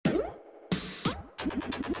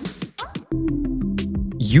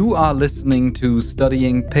You are listening to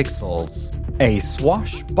Studying Pixels, a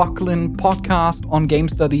swashbuckling podcast on game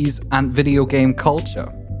studies and video game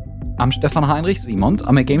culture. I'm Stefan Heinrich Simond.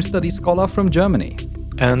 I'm a game studies scholar from Germany.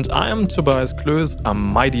 And I am Tobias Klöß, a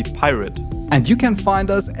mighty pirate. And you can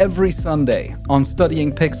find us every Sunday on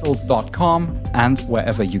studyingpixels.com and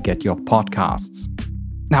wherever you get your podcasts.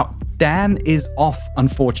 Now, Dan is off,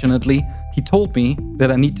 unfortunately. He told me that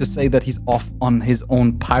I need to say that he's off on his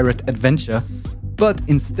own pirate adventure. But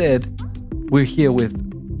instead, we're here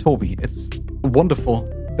with Toby. It's wonderful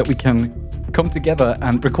that we can come together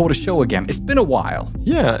and record a show again. It's been a while.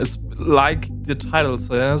 Yeah, it's like the title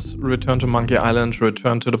says, Return to Monkey Island,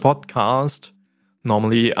 return to the podcast.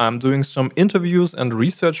 Normally, I'm doing some interviews and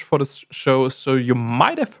research for this show, so you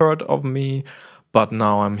might have heard of me. But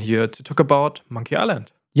now I'm here to talk about Monkey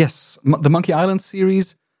Island. Yes, the Monkey Island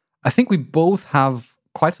series. I think we both have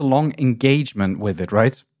quite a long engagement with it,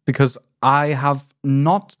 right? Because I have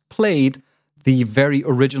not played the very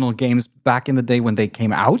original games back in the day when they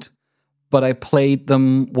came out, but I played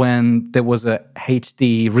them when there was a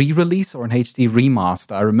HD re-release or an HD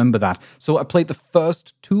remaster. I remember that. So I played the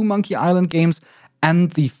first two Monkey Island games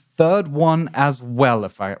and the third one as well,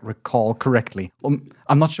 if I recall correctly.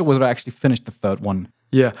 I'm not sure whether I actually finished the third one.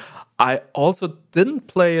 Yeah, I also didn't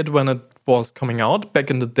play it when it was coming out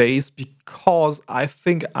back in the days because I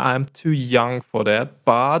think I'm too young for that.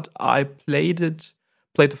 But I played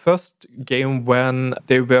the first game when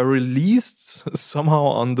they were released somehow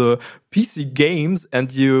on the PC games,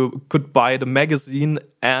 and you could buy the magazine,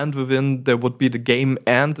 and within there would be the game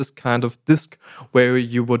and this kind of disc where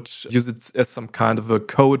you would use it as some kind of a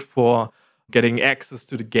code for getting access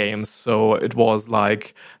to the games. So it was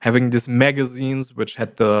like having these magazines which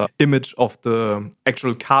had the image of the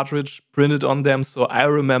actual cartridge printed on them. So I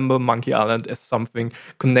remember Monkey Island as something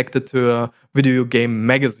connected to a video game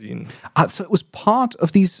magazine. So it was part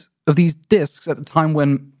of these discs at the time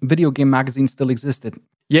when video game magazines still existed.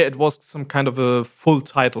 Yeah, it was some kind of a full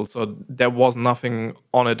title, so there was nothing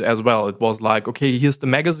on it as well. It was like, okay, here's the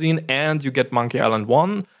magazine, and you get Monkey Island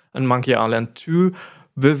 1 and Monkey Island 2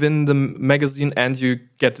 within the magazine, and you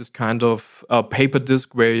get this kind of paper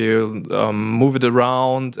disc where you move it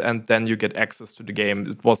around, and then you get access to the game.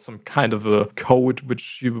 It was some kind of a code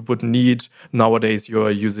which you would need. Nowadays, you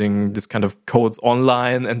are using this kind of codes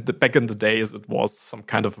online, and back in the days, it was some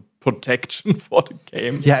kind of a protection for the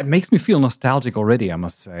game. Yeah, it makes me feel nostalgic already, I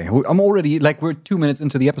must say. I'm already, we're 2 minutes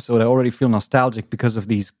into the episode, I already feel nostalgic because of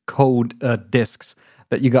these code discs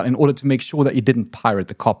that you got in order to make sure that you didn't pirate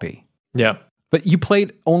the copy. Yeah. But you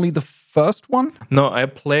played only the first one? No, I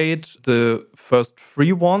played the first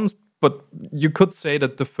three ones, but you could say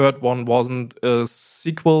that the third one wasn't a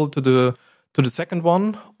sequel to the second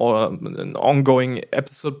one or an ongoing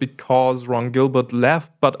episode because Ron Gilbert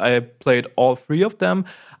left, but I played all three of them.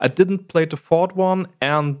 I didn't play the fourth one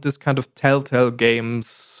and this kind of Telltale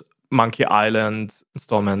Games Monkey Island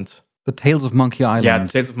installment. The Tales of Monkey Island. Yeah,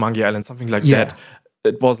 Tales of Monkey Island, something like that.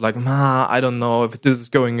 It was like, I don't know if this is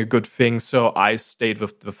going a good thing, so I stayed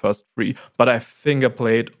with the first three. But I think I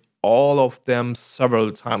played all of them several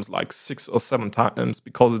times, like 6 or 7 times,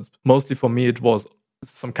 because it's mostly for me, it was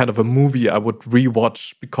some kind of a movie I would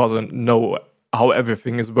rewatch because I know how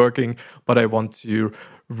everything is working, but I want to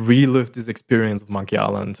relive this experience of Monkey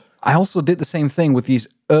Island. I also did the same thing with these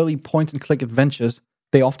early point-and-click adventures.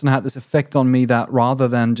 They often had this effect on me that rather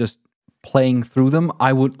than just playing through them,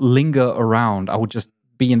 I would linger around. I would just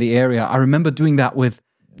be in the area. I remember doing that with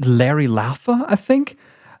Larry Laffer, I think.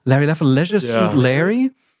 Larry Laffer, Leisure Suit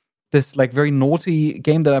Larry. This very naughty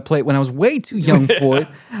game that I played when I was way too young for it.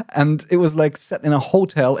 And it was set in a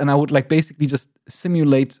hotel, and I would basically just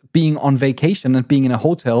simulate being on vacation and being in a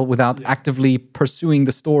hotel without actively pursuing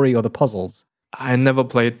the story or the puzzles. I never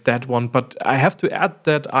played that one, but I have to add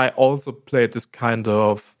that I also played this kind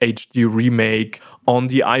of HD remake on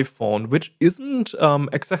the iPhone, which isn't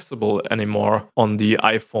accessible anymore on the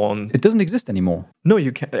iPhone. It doesn't exist anymore. No,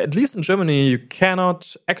 you can. At least in Germany, you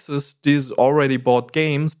cannot access these already bought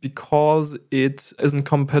games because it isn't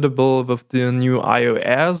compatible with the new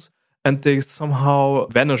iOS. And they somehow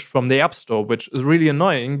vanished from the App Store, which is really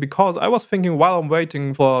annoying because I was thinking while I'm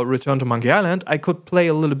waiting for Return to Monkey Island, I could play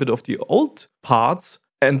a little bit of the old parts.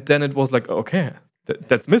 And then it was like, okay,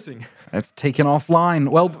 that's missing. It's taken offline.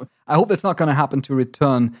 Well, I hope that's not going to happen to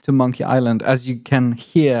Return to Monkey Island. As you can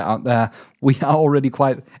hear out there, we are already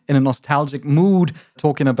quite in a nostalgic mood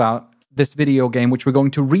talking about this video game, which we're going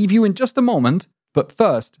to review in just a moment. But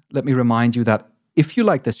first, let me remind you that if you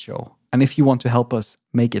like this show, and if you want to help us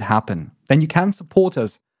make it happen, then you can support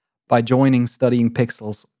us by joining Studying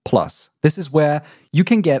Pixels Plus. This is where you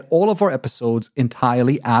can get all of our episodes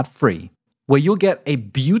entirely ad-free, where you'll get a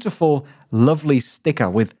beautiful, lovely sticker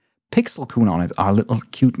with Pixelkun on it, our little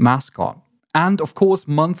cute mascot. And of course,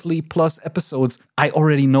 monthly Plus episodes. I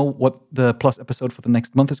already know what the Plus episode for the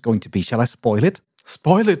next month is going to be. Shall I spoil it?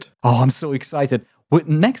 Spoil it. Oh, I'm so excited.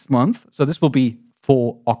 Next month, so this will be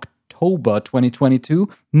for October 2022,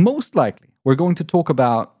 most likely, we're going to talk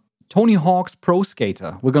about Tony Hawk's Pro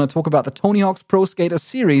Skater. We're going to talk about the Tony Hawk's Pro Skater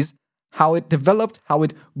series, how it developed, how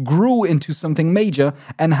it grew into something major,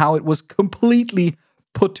 and how it was completely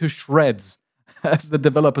put to shreds as the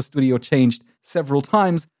developer studio changed several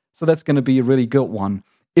times. So that's going to be a really good one.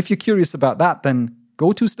 If you're curious about that, then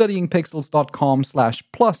go to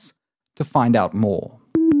studyingpixels.com/plus to find out more.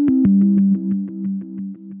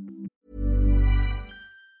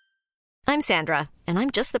 I'm Sandra, and I'm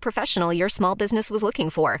just the professional your small business was looking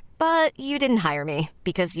for. But you didn't hire me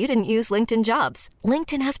because you didn't use LinkedIn Jobs.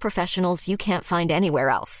 LinkedIn has professionals you can't find anywhere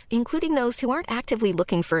else, including those who aren't actively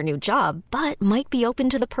looking for a new job, but might be open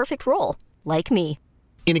to the perfect role, like me.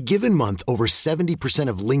 In a given month, over 70%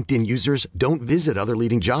 of LinkedIn users don't visit other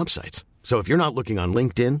leading job sites. So if you're not looking on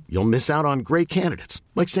LinkedIn, you'll miss out on great candidates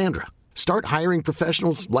like Sandra. Start hiring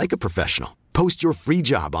professionals like a professional. Post your free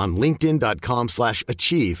job on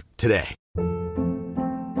linkedin.com/achieve today.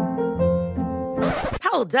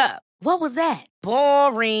 Hold up. What was that?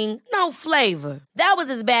 Boring. No flavor. That was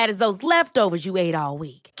as bad as those leftovers you ate all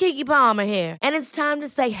week. Keke Palmer here, and it's time to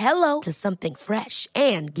say hello to something fresh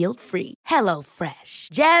and guilt-free. Hello Fresh.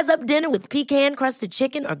 Jazz up dinner with pecan-crusted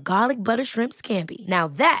chicken or garlic butter shrimp scampi. Now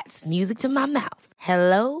that's music to my mouth.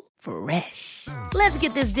 Hello Fresh. Let's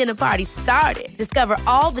get this dinner party started. Discover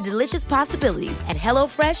all the delicious possibilities at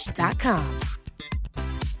hellofresh.com.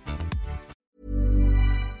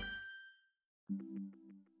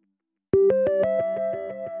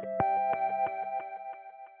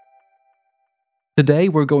 Today,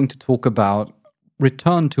 we're going to talk about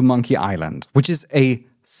Return to Monkey Island, which is a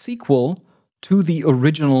sequel to the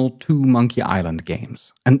original two Monkey Island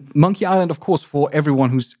games. And Monkey Island, of course, for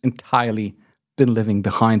everyone who's entirely been living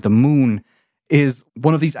behind the moon, is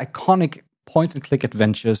one of these iconic point-and-click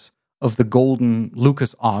adventures of the golden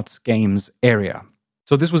LucasArts games area.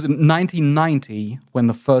 So this was in 1990 when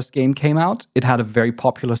the first game came out. It had a very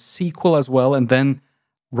popular sequel as well, and then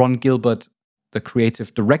Ron Gilbert, the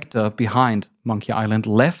creative director behind Monkey Island,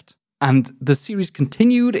 left, and the series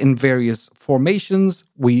continued in various formations.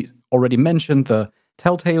 We already mentioned the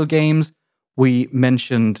Telltale games. We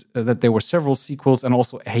mentioned that there were several sequels and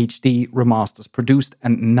also HD remasters produced.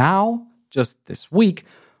 And now, just this week,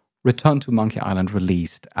 Return to Monkey Island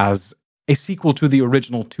released as a sequel to the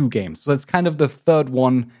original two games. So it's kind of the third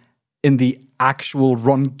one in the actual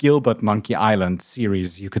Ron Gilbert Monkey Island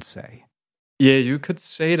series, you could say. Yeah, you could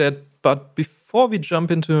say that. But before we jump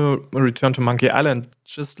into Return to Monkey Island,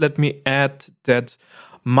 just let me add that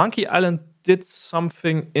Monkey Island did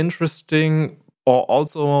something interesting, or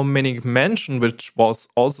also many mention, which was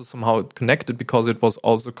also somehow connected because it was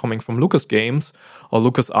also coming from Lucas Games or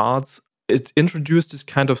LucasArts. It introduced this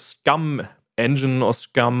kind of scum engine or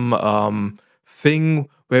scum thing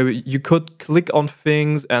where you could click on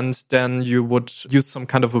things and then you would use some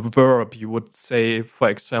kind of a verb. You would say, for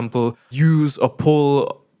example, use or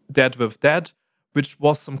pull that with that, which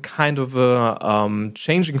was some kind of a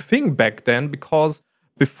changing thing back then, because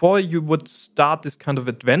before you would start this kind of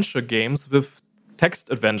adventure games with text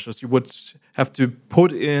adventures, you would have to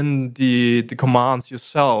put in the commands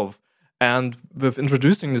yourself. And with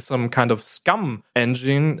introducing some kind of scum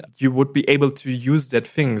engine, you would be able to use that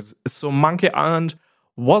things. So Monkey Island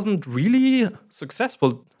wasn't really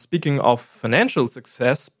successful, speaking of financial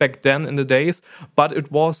success back then in the days, but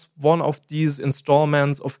it was one of these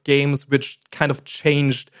installments of games which kind of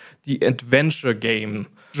changed the adventure game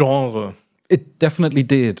genre. It definitely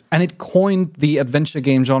did. And it coined the adventure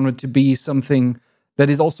game genre to be something that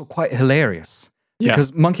is also quite hilarious. Yeah.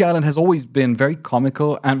 Because Monkey Island has always been very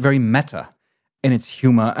comical and very meta in its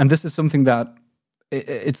humor. And this is something that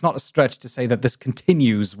it's not a stretch to say that this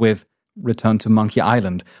continues with Return to Monkey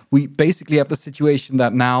Island. We basically have the situation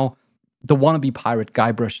that now the wannabe pirate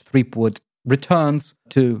Guybrush Threepwood returns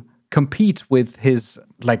to compete with his,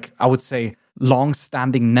 I would say,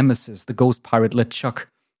 long-standing nemesis, the ghost pirate LeChuck,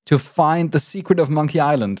 to find the secret of Monkey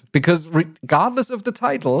Island. Because regardless of the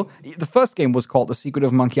title, the first game was called The Secret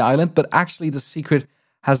of Monkey Island, but actually the secret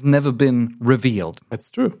has never been revealed.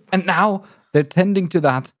 That's true. And now they're tending to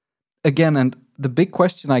that again. And the big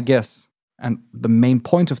question, I guess, and the main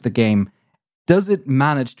point of the game, does it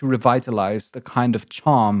manage to revitalize the kind of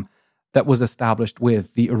charm that was established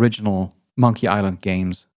with the original Monkey Island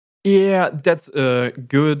games? Yeah, that's a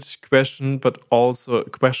good question, but also a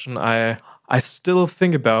question I still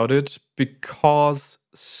think about it, because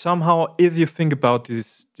somehow if you think about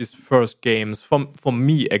these first games, for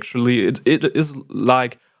me actually, it is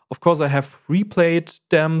like, of course I have replayed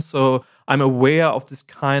them, so I'm aware of this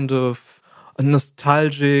kind of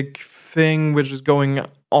nostalgic thing which is going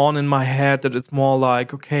on in my head, that it's more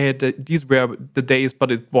like, okay, these were the days,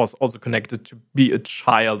 but it was also connected to be a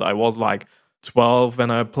child. I was like 12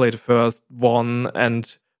 when I played the first one,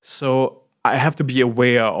 and so I have to be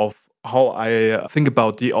aware of how I think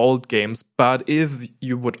about the old games. But if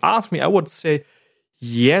you would ask me, I would say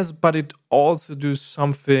yes, but it also do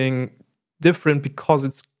something different because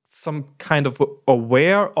it's some kind of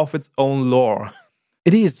aware of its own lore.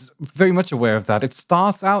 It is very much aware of that. It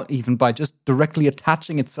starts out even by just directly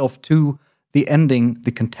attaching itself to the ending,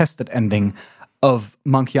 the contested ending of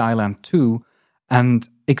Monkey Island 2, and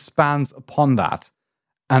expands upon that.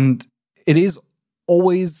 And it is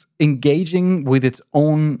always engaging with its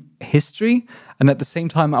own history. And at the same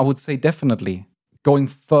time, I would say definitely going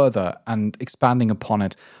further and expanding upon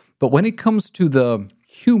it. But when it comes to the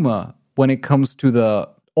humor, when it comes to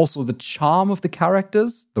also the charm of the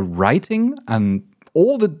characters, the writing, and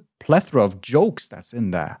all the plethora of jokes that's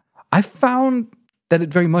in there, I found that it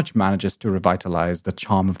very much manages to revitalize the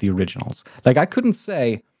charm of the originals. Like, I couldn't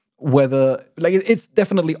say whether, like, it's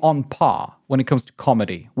definitely on par when it comes to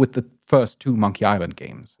comedy with the first two Monkey Island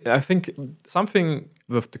games. I think something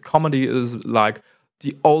with the comedy is like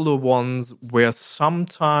the older ones were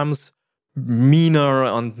sometimes meaner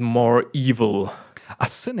and more evil.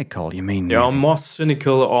 Cynical, you mean? Yeah, more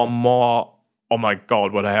cynical or more, oh my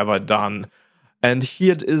God, what have I done? And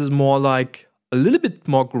here it is more like a little bit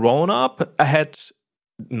more grown up. I had,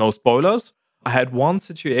 no spoilers, I had one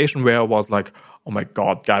situation where I was like, oh my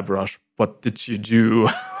God, Guybrush, what did you do?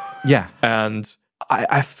 Yeah. And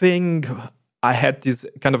I think I had this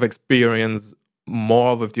kind of experience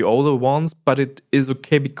more with the older ones, but it is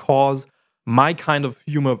okay because my kind of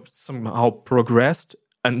humor somehow progressed,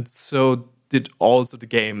 and so did also the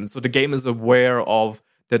game. So the game is aware of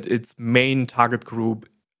that its main target group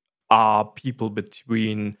are people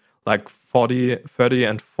between like 30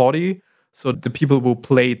 and 40. So the people who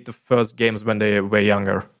played the first games when they were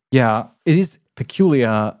younger. Yeah, it is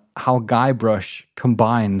peculiar how Guybrush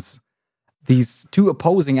combines these two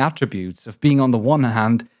opposing attributes of being, on the one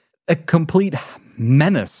hand, a complete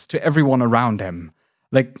menace to everyone around him.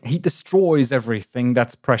 Like, he destroys everything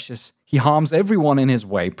that's precious. He harms everyone in his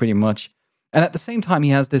way, pretty much. And at the same time, he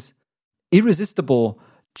has this irresistible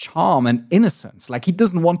charm and innocence. Like, he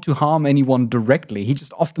doesn't want to harm anyone directly. He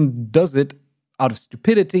just often does it out of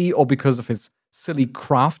stupidity or because of his silly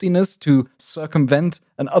craftiness to circumvent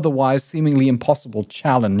an otherwise seemingly impossible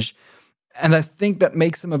challenge. And I think that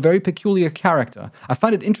makes him a very peculiar character. I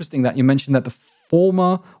find it interesting that you mentioned that the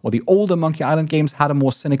former or the older Monkey Island games had a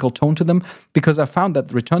more cynical tone to them, because I found that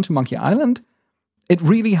the Return to Monkey Island, it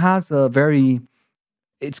really has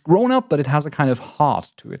it's grown up, but it has a kind of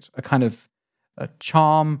heart to it, a kind of a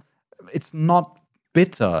charm. It's not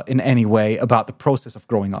bitter in any way about the process of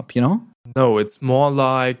growing up, you know? No, it's more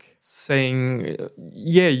like saying,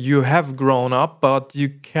 yeah, you have grown up, but you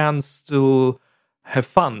can still have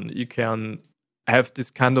fun. You can have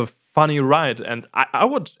this kind of funny ride. And I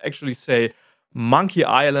would actually say Monkey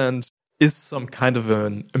Island is some kind of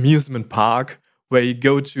an amusement park where you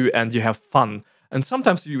go to and you have fun. And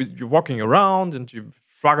sometimes you're walking around and you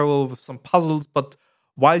struggle with some puzzles, but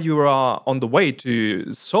while you are on the way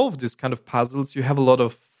to solve this kind of puzzles, you have a lot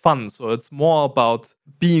of fun. So it's more about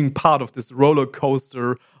being part of this roller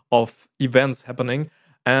coaster of events happening.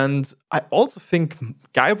 And I also think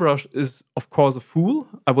Guybrush is, of course, a fool.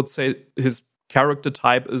 I would say his character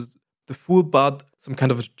type is the fool, but some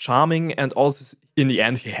kind of charming. And also, in the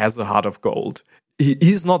end, he has a heart of gold.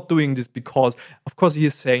 He's not doing this because, of course, he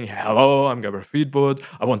is saying, hello, I'm Guybrush Threepwood.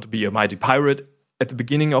 I want to be a mighty pirate at the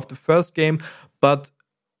beginning of the first game. But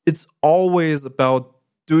it's always about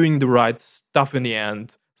doing the right stuff in the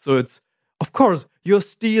end. So it's, of course, you're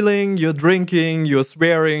stealing, you're drinking, you're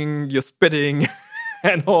swearing, you're spitting,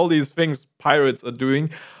 and all these things pirates are doing.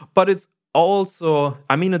 But it's also,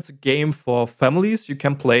 I mean, it's a game for families. You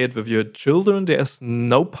can play it with your children. There's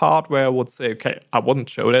no part where I would say, okay, I wouldn't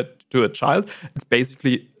show that to a child. It's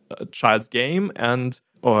basically a child's game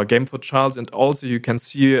or a game for childs. And also you can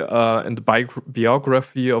see in the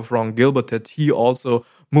biography of Ron Gilbert that he also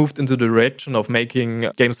moved into the direction of making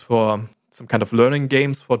games for some kind of learning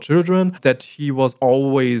games for children, that he was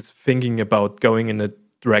always thinking about going in a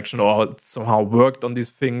direction or somehow worked on these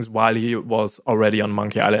things while he was already on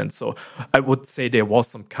Monkey Island. So I would say there was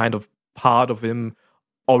some kind of part of him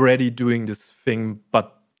already doing this thing,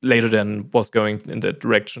 but later then was going in that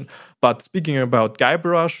direction. But speaking about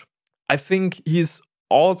Guybrush, I think he's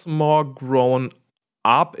also more grown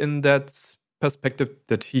up in that perspective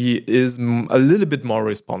that he is a little bit more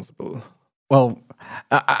responsible. Well,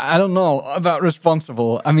 I don't know about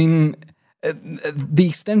responsible. I mean, the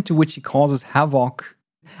extent to which he causes havoc,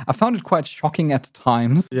 I found it quite shocking at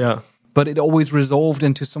times. Yeah. But it always resolved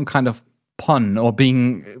into some kind of pun or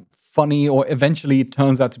being funny, or eventually it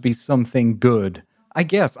turns out to be something good. I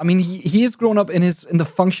guess. I mean, he is grown up in the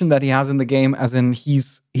function that he has in the game, as in he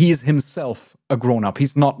is himself a grown up.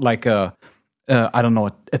 He's not like a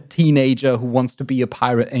teenager who wants to be a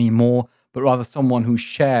pirate anymore, but rather someone who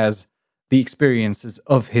shares the experiences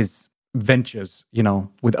of his ventures,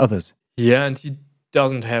 with others. Yeah, and he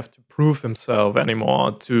doesn't have to prove himself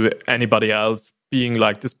anymore to anybody else, being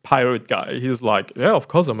like this pirate guy. He's like, yeah, of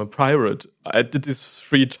course I'm a pirate. I did these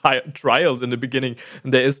 3 trials in the beginning.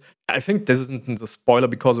 And I think this isn't a spoiler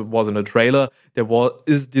because it was in a trailer.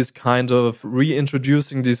 Is this kind of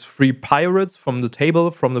reintroducing these 3 pirates from the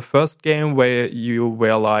table from the first game, where you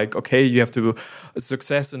were like, okay, you have to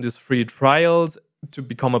success in these 3 trials to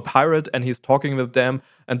become a pirate, and he's talking with them.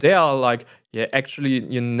 And they are like, yeah, actually,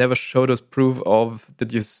 you never showed us proof of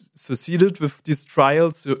that you succeeded with these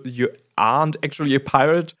trials. So you aren't actually a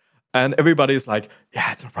pirate. And everybody's like,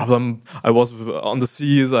 yeah, it's no problem. I was on the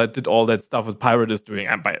seas. I did all that stuff what pirate is doing.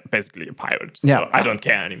 I'm basically a pirate. So yeah. I don't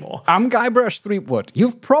care anymore. I'm Guybrush Threepwood.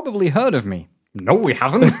 You've probably heard of me. No, we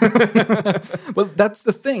haven't. Well, that's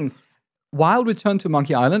the thing. While Return to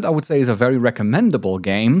Monkey Island, I would say, is a very recommendable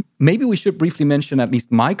game, maybe we should briefly mention at least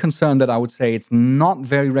my concern that I would say it's not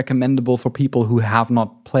very recommendable for people who have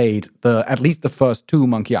not played at least the first 2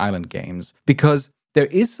 Monkey Island games. Because there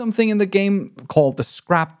is something in the game called the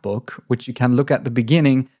scrapbook, which you can look at the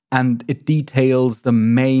beginning, and it details the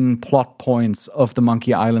main plot points of the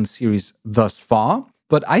Monkey Island series thus far.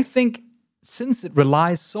 But I think since it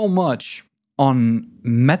relies so much on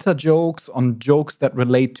meta jokes, on jokes that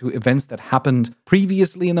relate to events that happened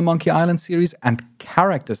previously in the Monkey Island series and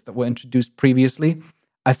characters that were introduced previously,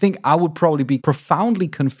 I think I would probably be profoundly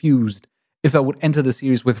confused if I would enter the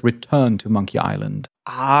series with Return to Monkey Island.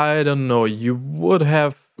 I don't know. You would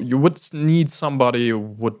need somebody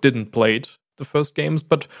who didn't play the first games.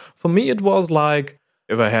 But for me, it was like,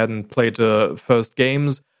 if I hadn't played the first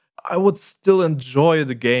games, I would still enjoy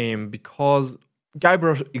the game because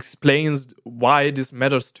Guybrush explains why this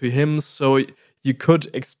matters to him, so you could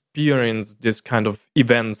experience this kind of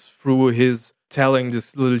events through his telling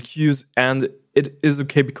these little cues, and it is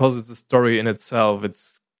okay because it's a story in itself.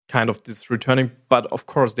 It's kind of this returning, but of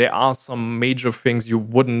course there are some major things you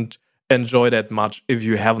wouldn't enjoy that much if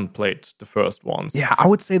you haven't played the first ones. Yeah, I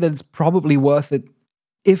would say that it's probably worth it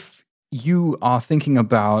if you are thinking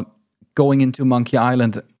about going into Monkey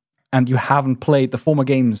Island and you haven't played the former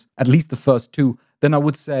games, at least the first 2, then I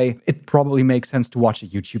would say it probably makes sense to watch a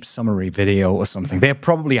YouTube summary video or something. They're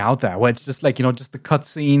probably out there where it's just like, just the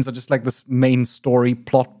cutscenes or just like this main story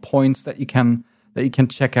plot points that you can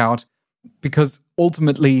check out. Because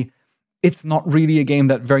ultimately, it's not really a game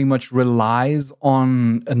that very much relies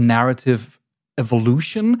on a narrative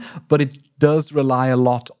evolution, but it does rely a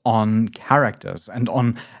lot on characters and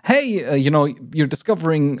on, hey, you're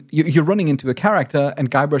discovering, you're running into a character and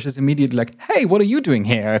Guybrush is immediately like, hey, what are you doing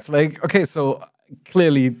here? It's like, okay, so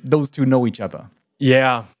clearly those 2 know each other.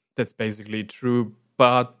 Yeah, that's basically true.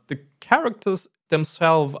 But the characters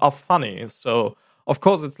themselves are funny. So, of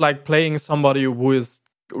course, it's like playing somebody who is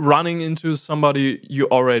running into somebody you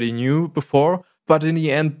already knew before. But in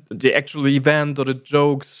the end, the actual event or the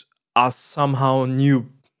jokes are somehow new.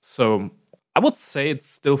 So I would say it's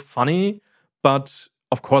still funny, but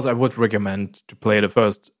of course I would recommend to play the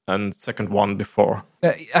first and second one before.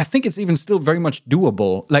 I think it's even still very much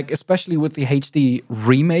doable, like especially with the HD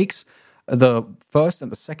remakes, the first and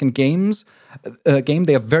the second game,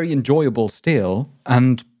 they are very enjoyable still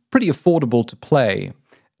and pretty affordable to play.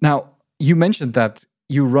 Now, you mentioned that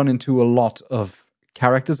you run into a lot of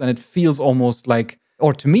characters and it feels almost like,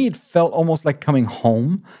 or to me, it felt almost like coming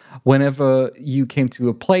home whenever you came to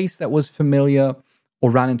a place that was familiar or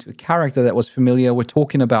ran into a character that was familiar. We're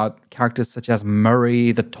talking about characters such as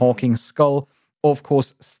Murray, the talking skull, or of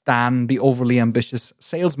course, Stan, the overly ambitious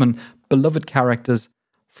salesman, beloved characters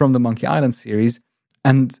from the Monkey Island series.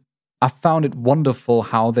 And I found it wonderful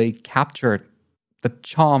how they captured the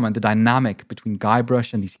charm and the dynamic between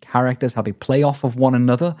Guybrush and these characters, how they play off of one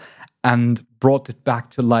another, and brought it back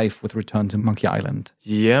to life with Return to Monkey Island.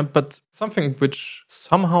 Yeah, but something which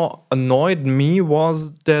somehow annoyed me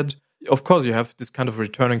was that, of course, you have this kind of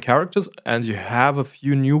returning characters and you have a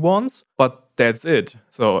few new ones, but that's it.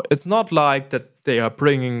 So it's not like that they are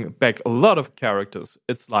bringing back a lot of characters.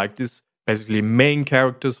 It's like this basically main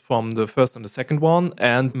characters from the first and the second one,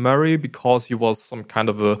 and Murray, because he was some kind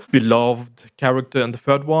of a beloved character in the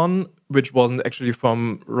third one, which wasn't actually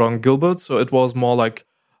from Ron Gilbert. So it was more like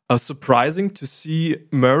surprising to see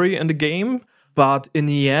Murray in the game. But in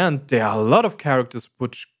the end, there are a lot of characters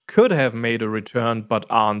which could have made a return but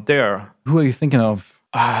aren't there. Who are you thinking of?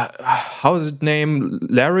 How is it named?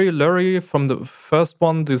 Larry from the first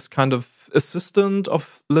one, this kind of assistant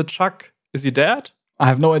of LeChuck. Is he dead? I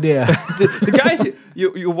have no idea. The guy,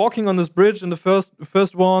 you're walking on this bridge in the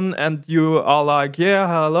first one, and you are like, yeah,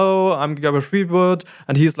 hello, I'm Gabriel Friedwood.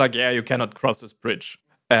 And he's like, yeah, you cannot cross this bridge.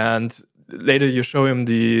 And later you show him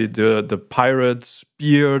the pirate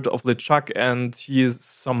beard of LeChuck, and he is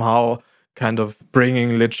somehow kind of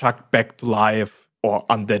bringing LeChuck back to life, or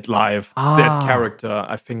undead life. That character,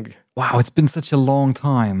 I think. Wow, it's been such a long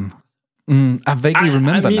time. I vaguely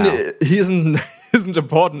remember now. He isn't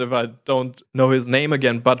important if I don't know his name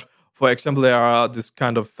again. But for example, there are this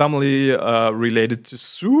kind of family related to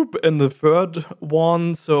Soup in the third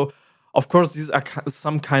one. So of course these are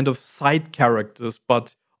some kind of side characters.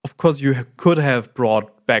 But of course you could have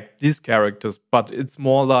brought back these characters. But it's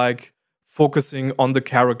more like focusing on the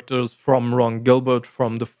characters from Ron Gilbert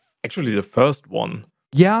from actually the first one.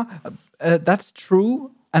 Yeah, that's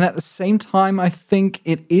true. And at the same time, I think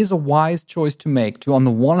it is a wise choice to make to, on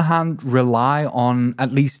the one hand, rely on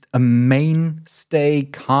at least a mainstay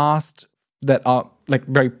cast that are like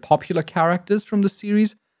very popular characters from the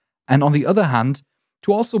series. And on the other hand,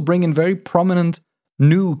 to also bring in very prominent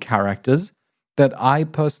new characters that I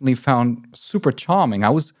personally found super charming.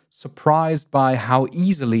 I was surprised by how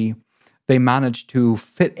easily they managed to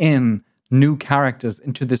fit in new characters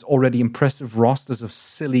into this already impressive rosters of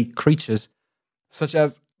silly creatures, such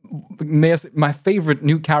as my favorite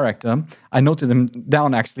new character. I noted him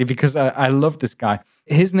down actually because I love this guy.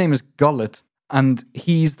 His name is Gullet, and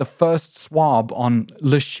he's the first swab on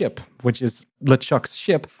Le Ship, which is LeChuck's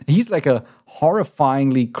ship. He's like a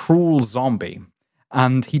horrifyingly cruel zombie,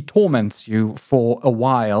 and he torments you for a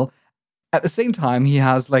while. At the same time, he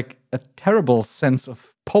has like a terrible sense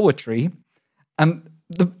of poetry, and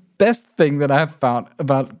the best thing that I've found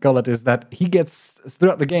about Gullet is that he gets,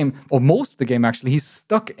 throughout the game, or most of the game actually, he's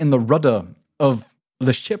stuck in the rudder of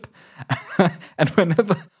the ship. And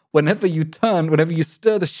whenever you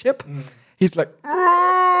stir the ship, he's like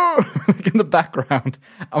in the background.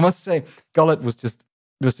 I must say, Gullet was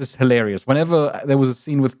just hilarious. Whenever there was a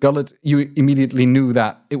scene with Gullet, you immediately knew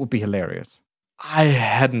that it would be hilarious. I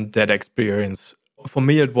hadn't that experience. For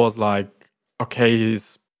me, it was like, okay,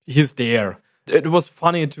 he's there. It was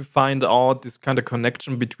funny to find out this kind of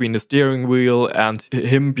connection between the steering wheel and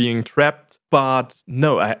him being trapped. But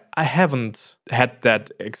no, I haven't had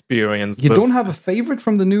that experience. You don't have a favorite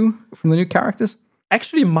from the new characters?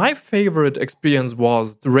 Actually, my favorite experience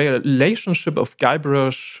was the relationship of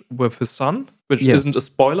Guybrush with his son, which isn't a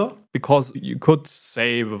spoiler, because you could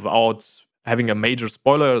say without having a major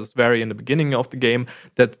spoiler, it's very in the beginning of the game,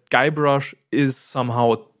 that Guybrush is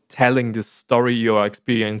somehow telling this story you are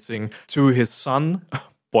experiencing to his son,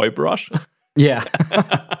 Boybrush. Yeah.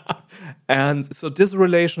 And so this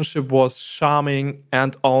relationship was charming,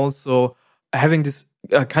 and also having this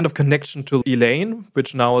kind of connection to Elaine,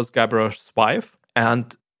 which now is Guybrush's wife.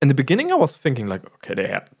 And in the beginning, I was thinking like, okay,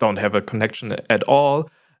 they don't have a connection at all.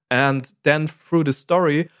 And then through the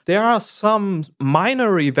story, there are some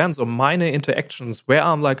minor events or minor interactions where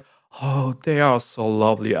I'm like, oh, they are so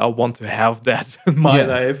lovely. I want to have that in my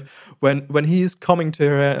life. When he's coming to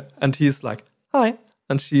her and he's like, hi.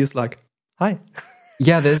 And she is like, hi.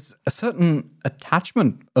 Yeah, there's a certain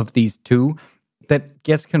attachment of these two that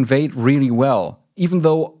gets conveyed really well. Even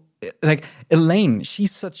though, like, Elaine,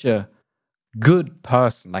 she's such a good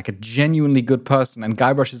person, like a genuinely good person. And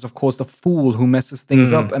Guybrush is, of course, the fool who messes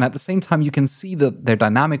things up. And at the same time, you can see their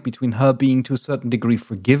dynamic between her being to a certain degree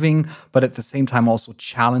forgiving, but at the same time also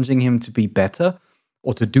challenging him to be better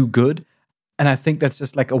or to do good. And I think that's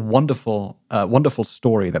just like a wonderful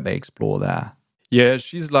story that they explore there. Yeah,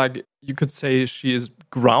 she's like, you could say she is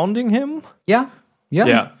grounding him. Yeah.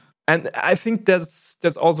 And I think that's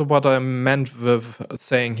also what I meant with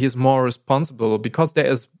saying he's more responsible, because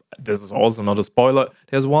this is also not a spoiler,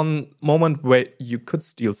 there's one moment where you could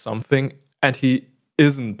steal something and he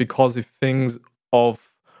isn't, because he thinks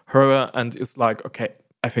of her and is like, okay,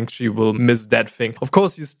 I think she will miss that thing. Of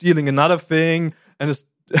course, he's stealing another thing and is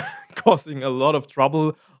causing a lot of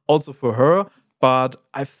trouble also for her. But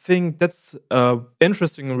I think that's an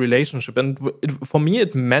interesting relationship. And for me,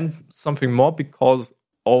 it meant something more, because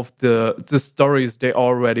of the stories they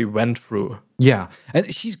already went through. Yeah,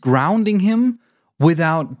 and she's grounding him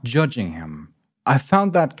without judging him. I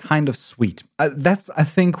found that kind of sweet. That's, I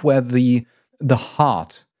think, where the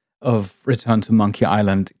heart of Return to Monkey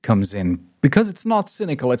Island comes in. Because it's not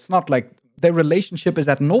cynical. It's not like their relationship is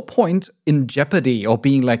at no point in jeopardy or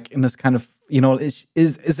being like in this kind of, is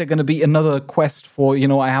there going to be another quest for,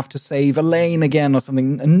 I have to save Elaine again or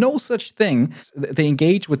something? No such thing. They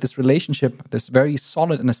engage with this relationship, this very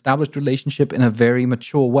solid and established relationship in a very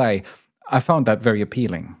mature way. I found that very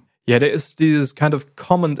appealing. Yeah, there is this kind of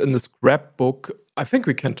comment in the scrapbook. I think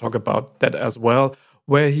we can talk about that as well,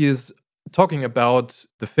 where he is talking about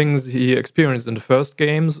the things he experienced in the first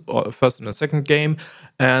games or first and the second game,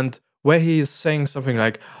 and where he is saying something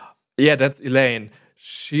like, yeah, that's Elaine.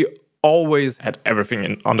 She always had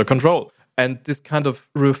everything under control. And this kind of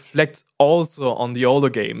reflects also on the older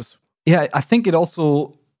games. Yeah, I think it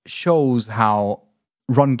also shows how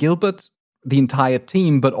Ron Gilbert, the entire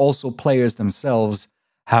team, but also players themselves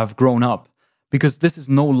have grown up. Because this is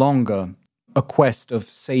no longer a quest of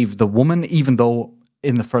save the woman, even though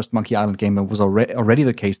in the first Monkey Island game it was already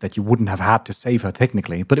the case that you wouldn't have had to save her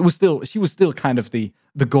technically. But she was still kind of the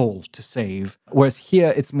goal to save. Whereas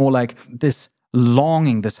here it's more like this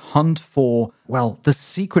longing, this hunt for, the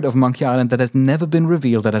secret of Monkey Island that has never been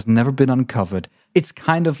revealed, that has never been uncovered. It's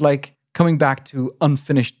kind of like coming back to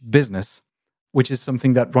unfinished business, which is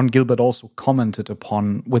something that Ron Gilbert also commented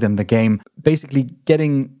upon within the game. Basically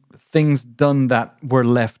getting things done that were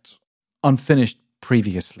left unfinished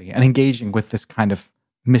previously and engaging with this kind of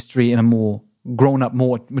mystery in a more grown-up,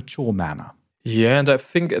 more mature manner. Yeah, and I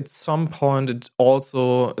think at some point it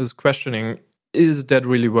also is questioning, is that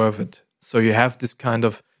really worth it? So you have this kind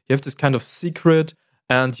of secret,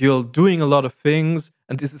 and you're doing a lot of things,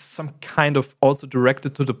 and this is some kind of also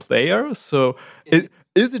directed to the player. So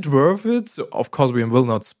is it worth it? So of course we will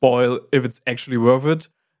not spoil if it's actually worth it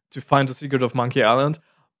to find the secret of Monkey Island.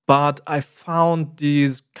 But I found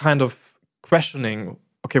these kind of questioning,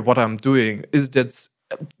 okay, what I'm doing,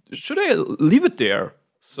 should I leave it there?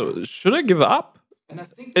 So should I give up? And I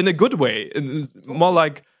think in a good way, more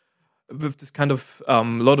like with this kind of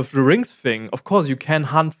Lord of the Rings thing. Of course, you can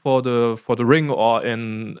hunt for the ring, or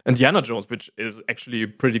in Indiana Jones, which is actually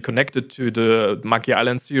pretty connected to the Monkey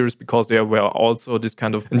Island series, because there were also this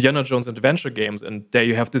kind of Indiana Jones adventure games, and there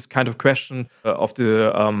you have this kind of question of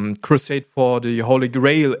the crusade for the Holy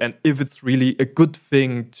Grail, and if it's really a good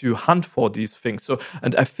thing to hunt for these things. So,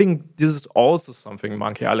 and I think this is also something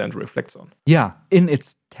Monkey Island reflects on. Yeah, in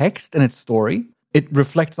its text and its story. It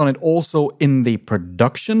reflects on it also in the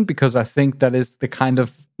production, because I think that is the kind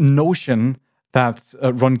of notion that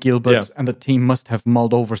Ron Gilbert and the team must have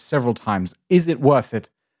mulled over several times. Is it worth it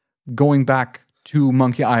going back to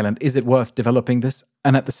Monkey Island? Is it worth developing this?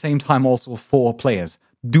 And at the same time also for players,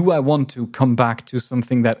 do I want to come back to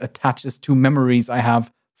something that attaches to memories I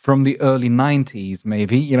have from the early 90s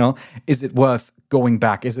maybe? Is it worth going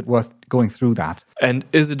back? Is it worth going through that? And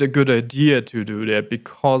is it a good idea to do that?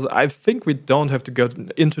 Because I think we don't have to go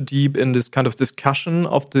into deep in this kind of discussion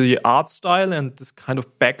of the art style and this kind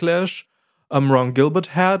of backlash Ron Gilbert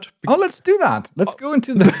had. Let's do that. Let's go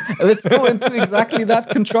into exactly that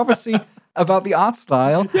controversy about the art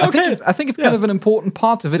style. Yeah, okay. I think it's kind of an important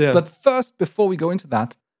part of it. Yeah. But first, before we go into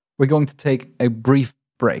that, we're going to take a brief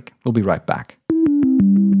break. We'll be right back.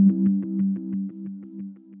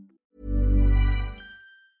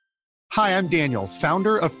 Hi, I'm Daniel,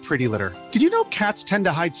 founder of Pretty Litter. Did you know cats tend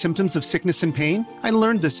to hide symptoms of sickness and pain? I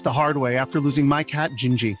learned this the hard way after losing my cat,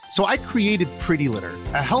 Gingy. So I created Pretty Litter,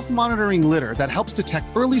 a health monitoring litter that helps detect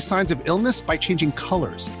early signs of illness by changing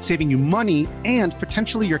colors, saving you money and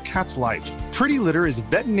potentially your cat's life. Pretty Litter is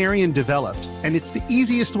veterinarian developed, and it's the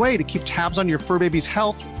easiest way to keep tabs on your fur baby's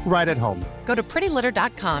health right at home. Go to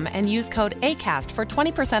prettylitter.com and use code ACAST for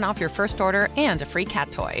 20% off your first order and a free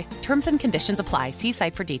cat toy. Terms and conditions apply. See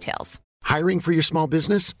site for details. Hiring for your small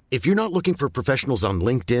business? If you're not looking for professionals on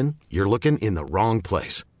LinkedIn, you're looking in the wrong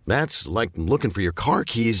place. That's like looking for your car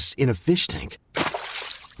keys in a fish tank.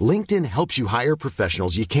 LinkedIn helps you hire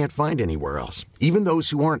professionals you can't find anywhere else, even those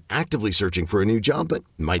who aren't actively searching for a new job but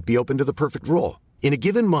might be open to the perfect role. In a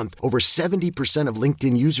given month, over 70% of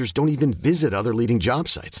LinkedIn users don't even visit other leading job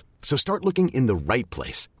sites. So start looking in the right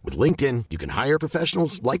place. With LinkedIn, you can hire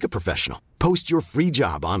professionals like a professional. Post your free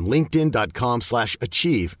job on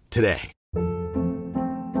linkedin.com/achieve today.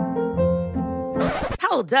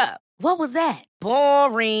 Hold up. What was that?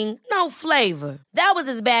 Boring. No flavor. That was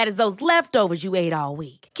as bad as those leftovers you ate all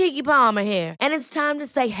week. Keke Palmer here, and it's time to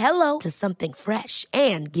say hello to something fresh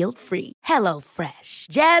and guilt-free. Hello Fresh.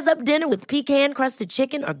 Jazz up dinner with pecan-crusted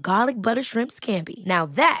chicken or garlic butter shrimp scampi. Now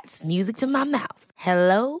that's music to my mouth.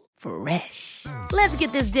 Hello Fresh. Let's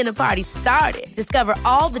get this dinner party started. Discover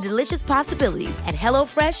all the delicious possibilities at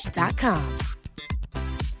hellofresh.com.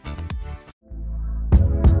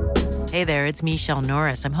 Hey there, it's Michelle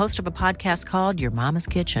Norris. I'm host of a podcast called Your Mama's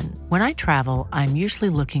Kitchen. When I travel, I'm usually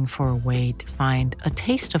looking for a way to find a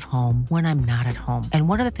taste of home when I'm not at home. And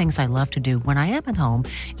one of the things I love to do when I am at home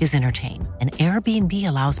is entertain. And Airbnb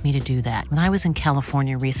allows me to do that. When I was in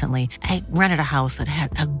California recently, I rented a house that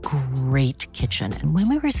had a great kitchen. And when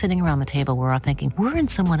we were sitting around the table, we were all thinking, we're in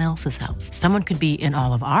someone else's house. Someone could be in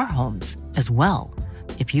all of our homes as well.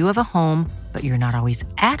 If you have a home, but you're not always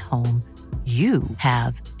at home, you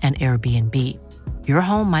have an Airbnb. Your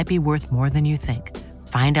home might be worth more than you think.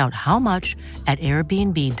 Find out how much at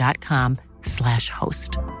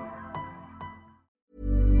airbnb.com/host.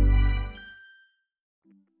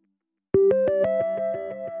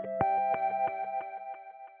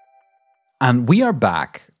 And we are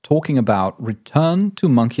back talking about Return to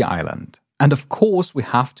Monkey Island. And of course, we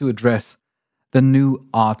have to address the new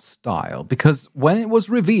art style, because when it was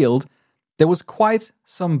revealed, there was quite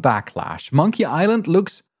some backlash. Monkey Island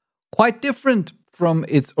looks quite different from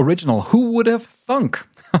its original. Who would have thunk?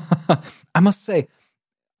 I must say,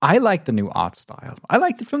 I like the new art style. I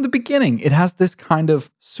liked it from the beginning. It has this kind of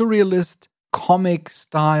surrealist comic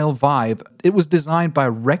style vibe. It was designed by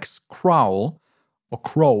Rex Crowell,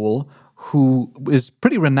 who is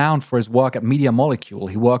pretty renowned for his work at Media Molecule.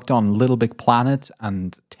 He worked on Little Big Planet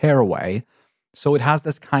and Tearaway. So it has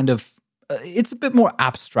this kind of, it's a bit more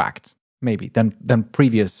abstract, maybe, than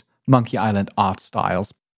previous Monkey Island art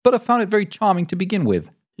styles. But I found it very charming to begin with.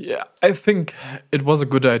 Yeah, I think it was a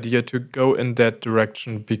good idea to go in that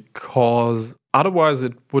direction, because otherwise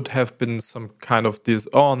it would have been some kind of this,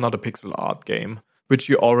 not a pixel art game, which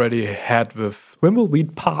you already had with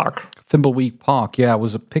Thimbleweed Park. Thimbleweed Park, yeah,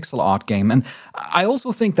 was a pixel art game. And I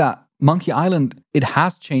also think that Monkey Island, it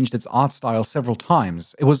has changed its art style several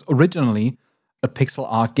times. It was originally a pixel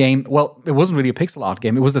art game. Well, it wasn't really a pixel art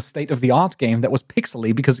game. It was the state-of-the-art game that was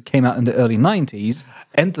pixely because it came out in the early 90s.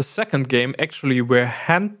 And the second game actually were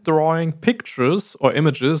hand-drawing pictures or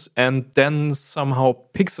images and then somehow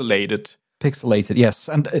pixelated. Pixelated, yes.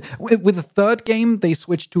 And with the third game, they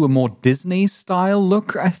switched to a more Disney-style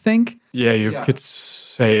look, I think. Yeah, you could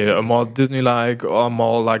say a more Disney-like or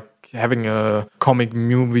more like having a comic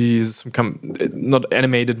movies, not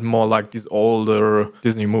animated, more like these older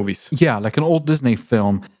Disney movies. Yeah, like an old Disney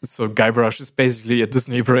film. So Guybrush is basically a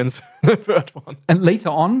Disney prince, the third one. And later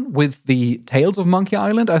on, with the Tales of Monkey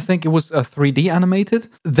Island, I think it was 3D animated.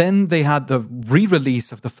 Then they had the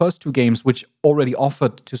re-release of the first two games, which already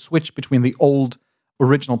offered to switch between the old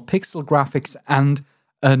original pixel graphics and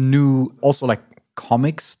a new, also like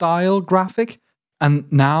comic style graphic. And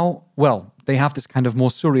now, well, they have this kind of more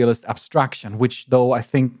surrealist abstraction, which though I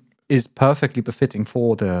think is perfectly befitting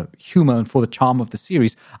for the humor and for the charm of the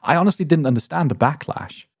series. I honestly didn't understand the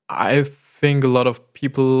backlash. I think a lot of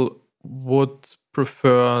people would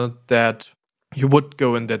prefer that you would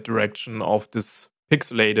go in that direction of this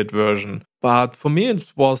pixelated version. But for me,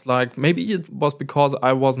 it was like, maybe it was because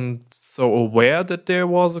I wasn't so aware that there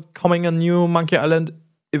was coming a new Monkey Island.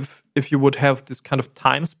 If you would have this kind of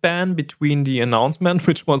time span between the announcement,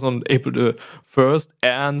 which was on April the 1st,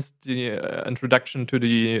 and the introduction to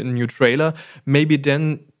the new trailer, maybe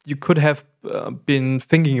then you could have been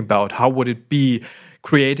thinking about how would it be,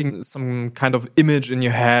 creating some kind of image in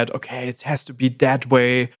your head. Okay, it has to be that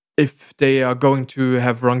way. If they are going to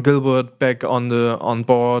have Ron Gilbert back on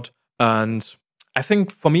board. And I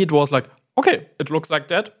think for me it was like, okay, it looks like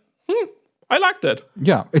that. I like that.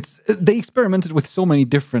 Yeah, they experimented with so many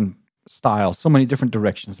different styles, so many different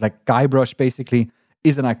directions. Like Guybrush basically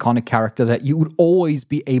is an iconic character that you would always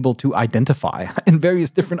be able to identify in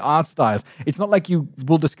various different art styles. It's not like you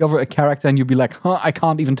will discover a character and you'll be like, I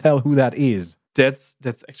can't even tell who that is. That's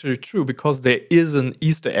actually true, because there is an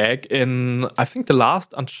Easter egg in, I think, the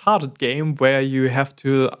last Uncharted game where you have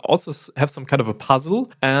to also have some kind of a puzzle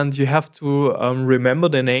and you have to remember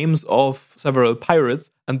the names of several pirates.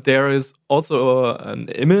 And there is also an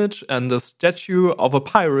image and a statue of a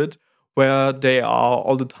pirate where they are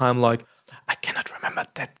all the time like, I cannot remember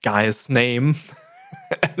that guy's name.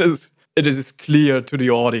 It is clear to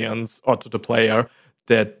the audience or to the player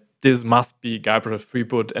that this must be Guybrush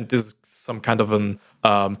Threepwood, and this is some kind of an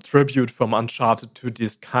tribute from Uncharted to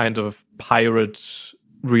this kind of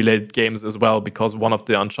pirate-related games as well, because one of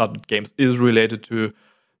the Uncharted games is related to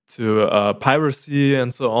to piracy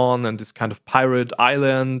and so on, and this kind of pirate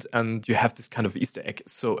island, and you have this kind of Easter egg.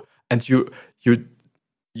 So, and you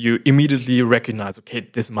immediately recognize, okay,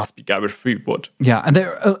 this must be Guybrush Threepwood. Yeah, and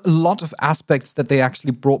there are a lot of aspects that they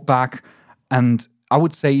actually brought back, and I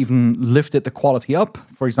would say even lifted the quality up.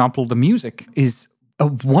 For example, the music is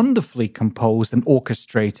wonderfully composed and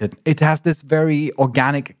orchestrated. It has this very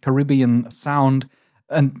organic Caribbean sound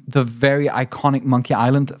and the very iconic Monkey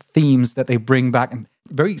Island themes that they bring back and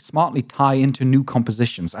very smartly tie into new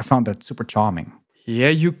compositions. I found that super charming. Yeah,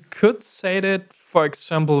 you could say that, for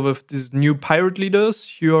example, with these new pirate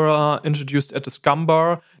leaders you are introduced at the Scum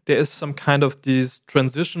Bar. There is some kind of this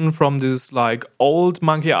transition from this like old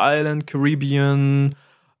Monkey Island Caribbean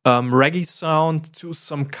reggae sound to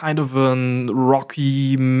some kind of a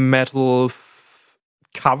rocky metal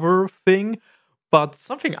cover thing. But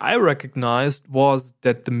something I recognized was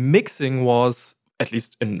that the mixing was, at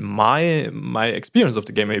least in my experience of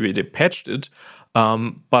the game, maybe they patched it,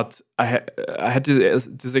 but I had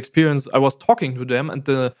this experience. I was talking to them, and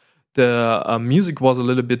the music was a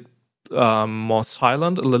little bit more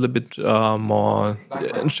silent, a little bit more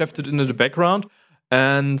shifted into the background.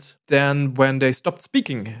 And then when they stopped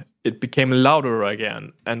speaking, it became louder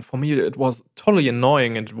again. And for me, it was totally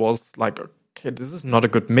annoying. It was like, okay, this is not a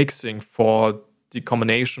good mixing for the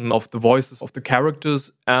combination of the voices of the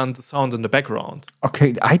characters and the sound in the background.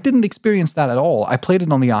 Okay, I didn't experience that at all. I played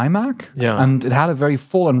it on the iMac, and it had a very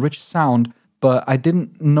full and rich sound, but I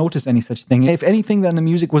didn't notice any such thing. If anything, then the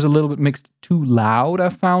music was a little bit mixed too loud, I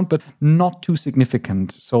found, but not too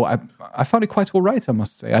significant. So I found it quite all right, I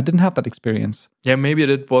must say. I didn't have that experience. Yeah, maybe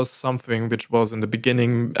that was something which was in the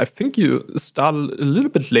beginning. I think you started a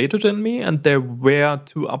little bit later than me, and there were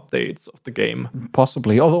 2 updates of the game.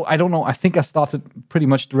 Possibly. Although, I don't know. I think I started pretty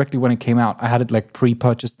much directly when it came out. I had it like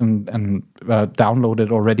pre-purchased and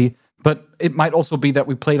downloaded already. But it might also be that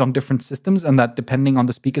we played on different systems, and that depending on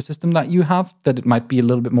the speaker system that you have, that it might be a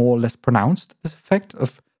little bit more or less pronounced, this effect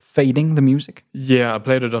of fading the music. Yeah, I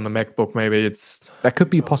played it on a MacBook. Maybe that could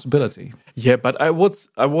be a possibility. Yeah, but I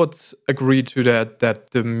would agree to that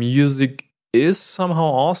the music is somehow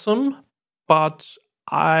awesome, but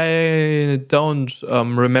I don't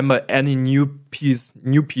remember any new piece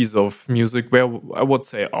of music where I would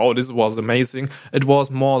say, oh, this was amazing. It was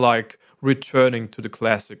more like returning to the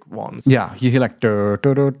classic ones. Yeah, you hear like dur,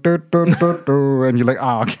 dur, dur, dur, dur, dur, dur, and you're like,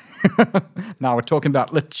 okay. Now we're talking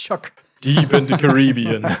about LeChuck. Deep in the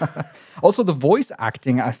Caribbean. Also, the voice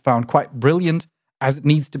acting I found quite brilliant, as it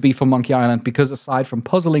needs to be for Monkey Island, because aside from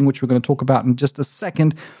puzzling, which we're going to talk about in just a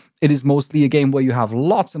second, it is mostly a game where you have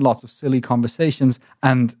lots and lots of silly conversations.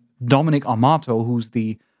 And Dominic Armato, who's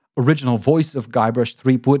the original voice of Guybrush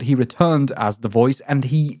Threepwood, he returned as the voice, and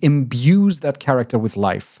he imbues that character with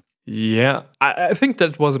life. Yeah, I think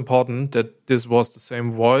that was important that this was the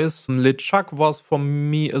same voice. LeChuck was for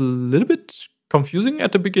me a little bit confusing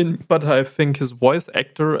at the beginning, but I think his voice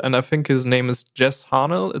actor, and I think his name is Jess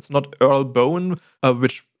Harnell, it's not Earl Bowen,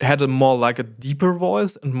 which had a more like a deeper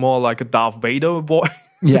voice and more like a Darth Vader voice.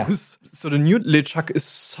 Yes. So the new LeChuck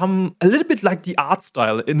is a little bit like the art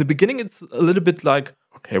style. In the beginning, it's a little bit like,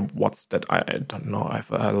 okay, what's that? I don't know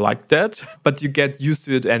if I like that, but you get used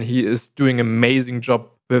to it, and he is doing an amazing job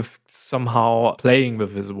with somehow playing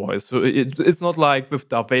with his voice. So it's not like with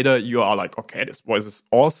Darth Vader, you are like, okay, this voice is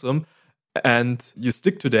awesome, and you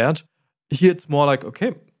stick to that. Here it's more like,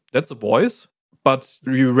 okay, that's a voice, but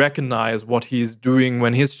you recognize what he's doing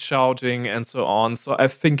when he's shouting and so on. So I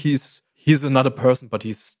think he's another person, but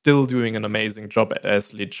he's still doing an amazing job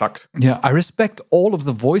as LeChuck. Yeah, I respect all of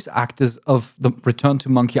the voice actors of the Return to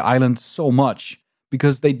Monkey Island so much,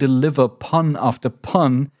 because they deliver pun after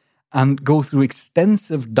pun and go through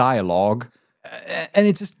extensive dialogue, and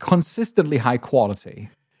it's just consistently high quality.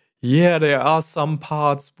 Yeah, there are some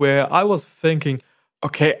parts where I was thinking,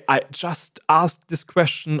 okay, I just asked this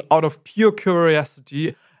question out of pure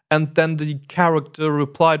curiosity, and then the character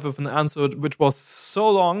replied with an answer which was so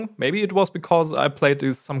long. Maybe it was because I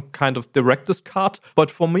played some kind of director's cut, but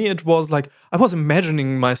for me it was like, I was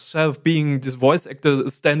imagining myself being this voice actor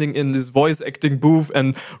standing in this voice acting booth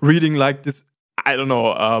and reading like this, I don't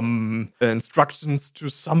know, instructions to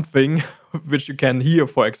something which you can hear,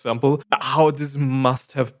 for example, how this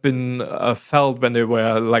must have been felt when they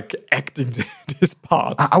were like acting this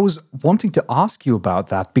part. I was wanting to ask you about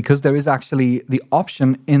that, because there is actually the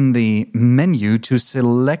option in the menu to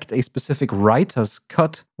select a specific writer's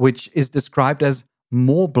cut, which is described as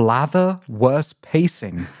more blather, worse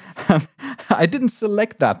pacing. I didn't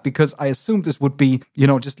select that because I assumed this would be,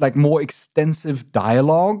 just like more extensive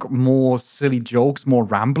dialogue, more silly jokes, more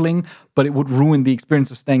rambling, but it would ruin the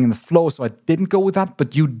experience of staying in the flow. So I didn't go with that,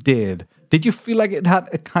 but you did. Did you feel like it had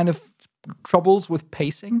a kind of troubles with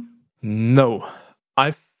pacing? No.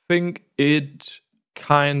 I think it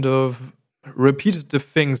kind of repeated the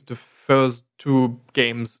things the first two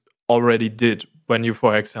games already did. When you,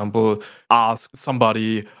 for example, ask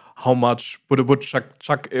somebody how much would a woodchuck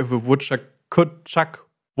chuck if a woodchuck could chuck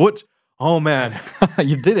wood. Oh man.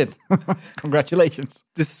 You did it. Congratulations.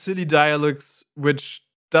 The silly dialogues which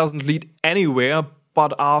doesn't lead anywhere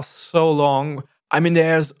but are so long. I mean,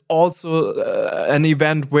 there's also an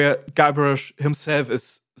event where Guybrush himself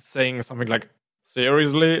is saying something like,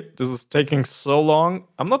 seriously, this is taking so long?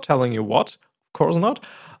 I'm not telling you what, of course not.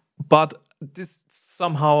 But this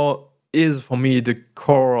somehow is for me the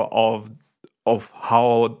core of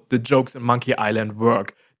how the jokes in Monkey Island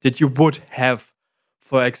work. That you would have,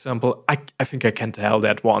 for example, I think I can tell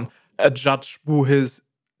that one, a judge who is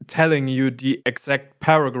telling you the exact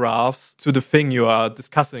paragraphs to the thing you are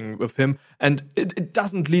discussing with him, and it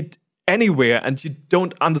doesn't lead anywhere and you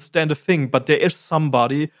don't understand a thing, but there is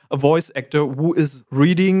somebody, a voice actor, who is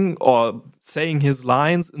reading or saying his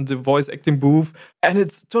lines in the voice acting booth, and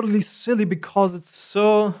it's totally silly because it's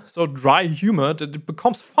so dry humor that it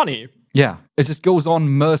becomes funny. Yeah, it just goes on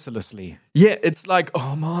mercilessly. Yeah, it's like,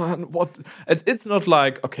 oh man, what? It's not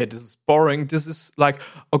like, okay, this is boring. This is like,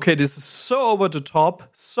 okay, this is so over the top,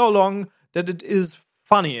 so long that it is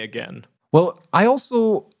funny again. Well, I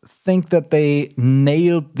also think that they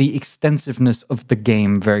nailed the extensiveness of the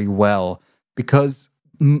game very well, because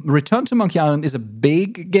Return to Monkey Island is a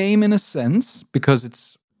big game in a sense, because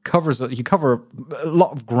you cover a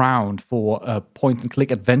lot of ground for a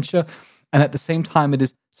point-and-click adventure, and at the same time it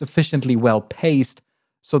is sufficiently well-paced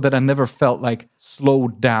so that I never felt like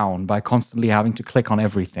slowed down by constantly having to click on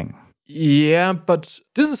everything. Yeah, but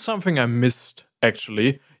this is something I missed,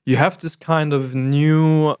 actually. You have this kind of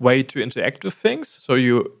new way to interact with things. So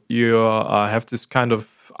you have this kind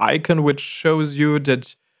of icon which shows you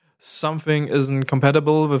that something isn't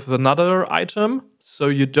compatible with another item. So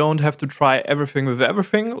you don't have to try everything with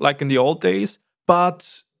everything like in the old days.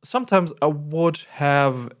 But sometimes I would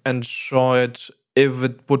have enjoyed if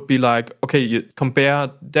it would be like, okay, you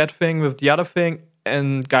compare that thing with the other thing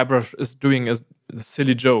and Guybrush is doing a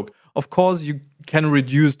silly joke. Of course, you can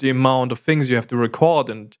reduce the amount of things you have to record.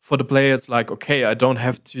 And for the player, it's like, okay, I don't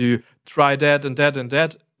have to try that and that and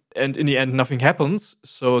that. And in the end, nothing happens.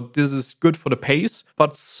 So this is good for the pace.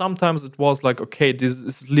 But sometimes it was like, okay, this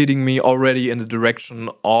is leading me already in the direction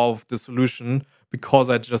of the solution because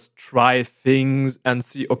I just try things and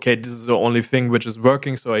see, okay, this is the only thing which is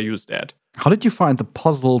working. So I use that. How did you find the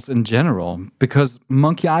puzzles in general? Because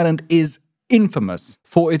Monkey Island is infamous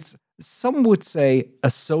for its, some would say,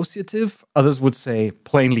 associative, others would say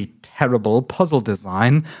plainly terrible puzzle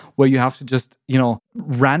design, where you have to just,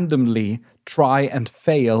 randomly try and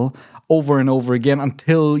fail over and over again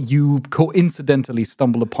until you coincidentally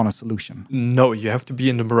stumble upon a solution. No, you have to be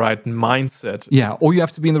in the right mindset. Yeah, or you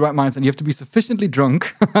have to be in the right mindset. You have to be sufficiently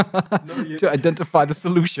drunk to identify the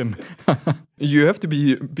solution. You have to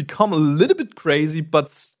become a little bit crazy, but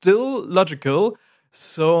still logical.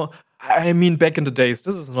 So, I mean, back in the days,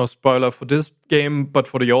 this is no spoiler for this game, but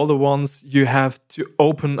for the older ones, you have to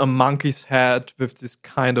open a monkey's head with this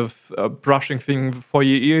kind of brushing thing for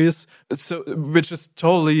your ears, which is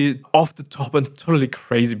totally off the top and totally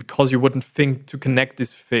crazy because you wouldn't think to connect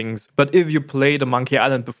these things. But if you played a Monkey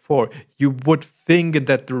Island before, you would think in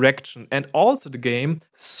that direction. And also the game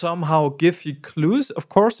somehow give you clues. Of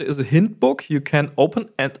course, there is a hint book you can open,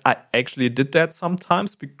 and I actually did that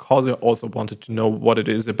sometimes because I also wanted to know what it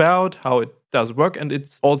is about, how it does work, and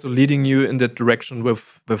it's also leading you in that direction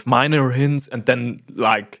with minor hints and then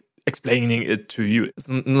like explaining it to you. It's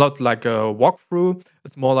not like a walkthrough.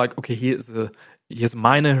 It's more like, okay, here's a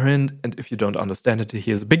minor hint, and if you don't understand it,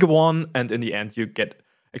 here's a bigger one, and in the end you get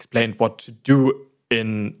explained what to do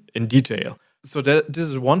in detail. So this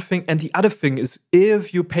is one thing, and the other thing is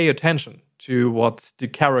if you pay attention to what the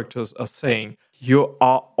characters are saying, you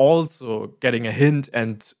are also getting a hint,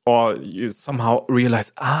 or you somehow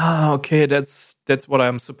realize, okay, that's what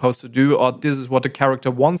I'm supposed to do, or this is what the character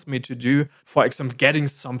wants me to do. For example, getting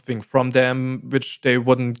something from them which they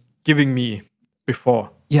weren't giving me before.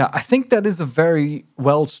 Yeah, I think that is a very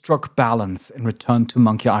well-struck balance in Return to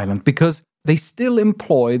Monkey Island, because they still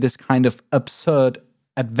employ this kind of absurd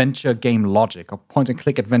adventure game logic, or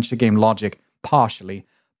point-and-click adventure game logic, partially.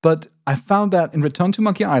 But I found that in Return to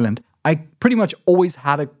Monkey Island, I pretty much always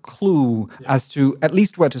had a clue as to at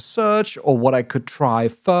least where to search or what I could try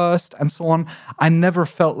first and so on. I never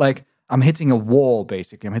felt like I'm hitting a wall,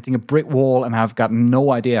 basically. I'm hitting a brick wall and I've got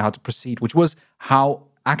no idea how to proceed, which was how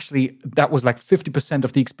actually that was like 50%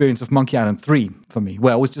 of the experience of Monkey Island 3 for me,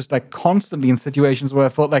 where I was just like constantly in situations where I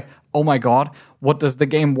thought like, oh my God, what does the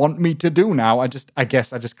game want me to do now? I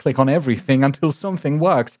guess I just click on everything until something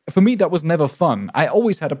works. For me, that was never fun. I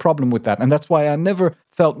always had a problem with that. And that's why I never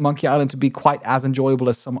felt Monkey Island to be quite as enjoyable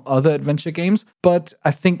as some other adventure games. But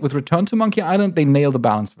I think with Return to Monkey Island, they nail the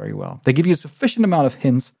balance very well. They give you a sufficient amount of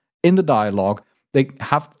hints in the dialogue. They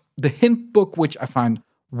have the hint book, which I find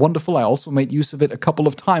wonderful. I also made use of it a couple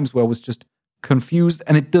of times where I was just confused,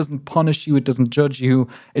 and it doesn't punish you, it doesn't judge you.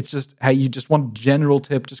 It's just, hey, you just want general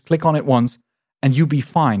tip, just click on it once and you be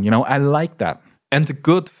fine. I like that. And the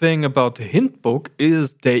good thing about the hint book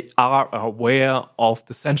is they are aware of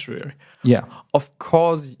the sanctuary. Yeah. Of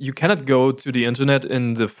course, you cannot go to the internet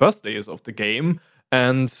in the first days of the game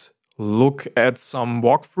and look at some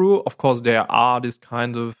walkthrough. Of course, there are these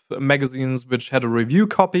kind of magazines which had a review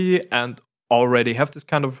copy and already have this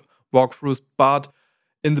kind of walkthroughs, but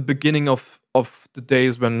in the beginning of the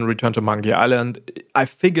days when Return to Monkey Island, I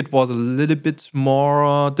think it was a little bit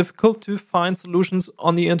more difficult to find solutions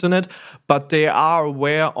on the internet, but they are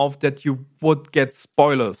aware of that you would get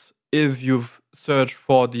spoilers if you've searched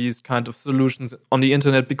for these kind of solutions on the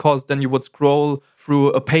internet, because then you would scroll through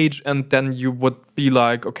a page and then you would be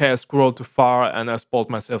like, okay, I scrolled too far and I spoiled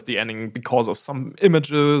myself the ending because of some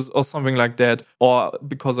images or something like that, or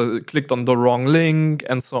because I clicked on the wrong link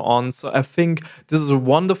and so on. So I think this is a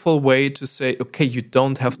wonderful way to say, okay, you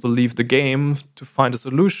don't have to leave the game to find a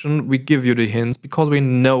solution. We give you the hints because we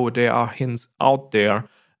know there are hints out there.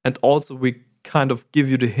 And also we kind of give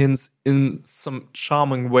you the hints in some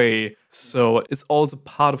charming way. So it's also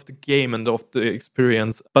part of the game and of the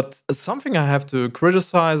experience. But something I have to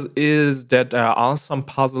criticize is that there are some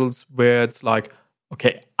puzzles where it's like,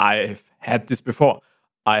 okay, I've had this before,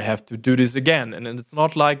 I have to do this again. And it's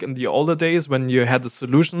not like in the older days when you had a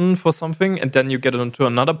solution for something and then you get into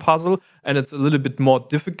another puzzle and it's a little bit more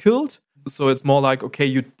difficult. So it's more like, okay,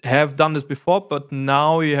 you have done this before, but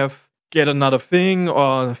now you have get another thing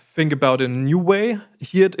or think about it in a new way.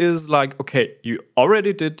 Here it is like, okay, you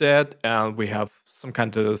already did that and we have some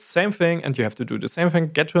kind of same thing and you have to do the same thing,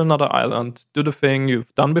 get to another island, do the thing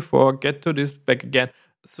you've done before, get to this back again.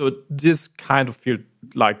 So this kind of feels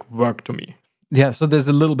like work to me. Yeah, so there's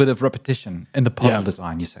a little bit of repetition in the puzzle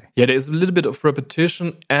design, you say. Yeah, there's a little bit of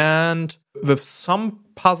repetition, and with some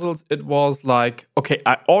puzzles it was like, okay,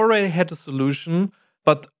 I already had a solution,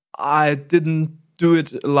 but I didn't do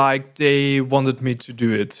it like they wanted me to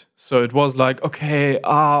do it. So it was like, okay,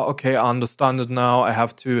 I understand it now.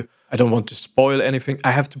 I don't want to spoil anything.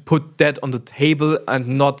 I have to put that on the table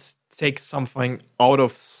and not take something out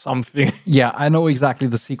of something. Yeah, I know exactly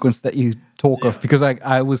the sequence that you talk of, because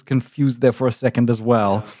I was confused there for a second as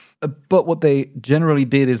well. But what they generally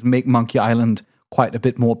did is make Monkey Island quite a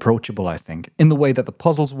bit more approachable, I think, in the way that the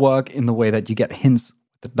puzzles work, in the way that you get hints,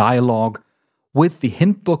 the dialogue, with the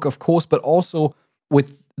hint book, of course, but also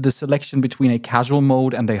with the selection between a casual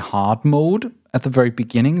mode and a hard mode at the very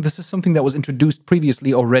beginning. This is something that was introduced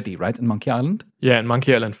previously already, right, in Monkey Island? Yeah, in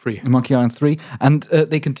Monkey Island 3. In Monkey Island 3. And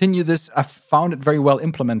they continue this. I found it very well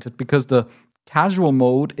implemented because the casual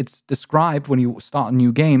mode, it's described when you start a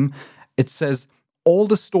new game, it says all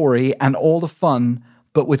the story and all the fun,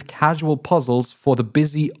 but with casual puzzles for the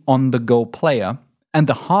busy on-the-go player. And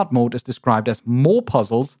the hard mode is described as more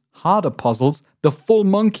puzzles, harder puzzles, the full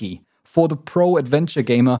monkey, for the pro adventure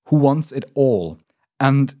gamer who wants it all.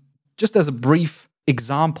 And just as a brief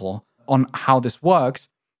example on how this works,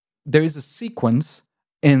 there is a sequence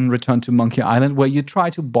in Return to Monkey Island where you try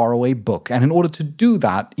to borrow a book. And in order to do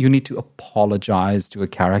that, you need to apologize to a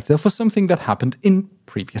character for something that happened in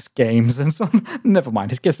previous games. And so, never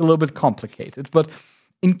mind, it gets a little bit complicated. But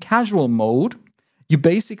in casual mode, you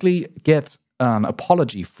basically get an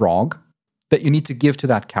apology frog that you need to give to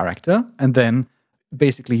that character, and then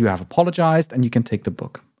basically you have apologized and you can take the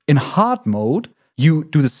book. In hard mode, you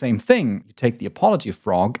do the same thing. You take the apology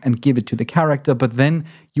frog and give it to the character, but then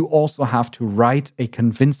you also have to write a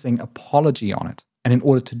convincing apology on it. And in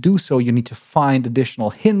order to do so, you need to find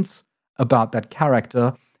additional hints about that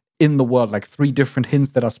character in the world, like 3 different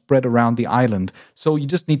hints that are spread around the island. So you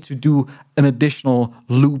just need to do an additional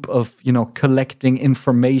loop of, collecting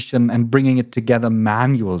information and bringing it together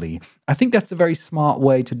manually. I think that's a very smart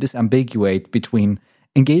way to disambiguate between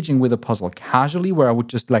engaging with a puzzle casually, where I would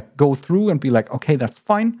just go through and be like, okay, that's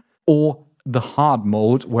fine, or the hard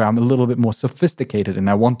mode where I'm a little bit more sophisticated and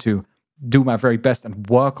I want to do my very best and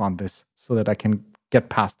work on this so that I can get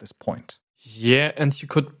past this point. Yeah, and you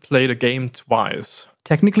could play the game twice.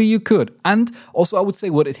 Technically, you could. And also, I would say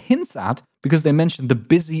what it hints at, because they mentioned the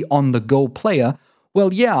busy on-the-go player.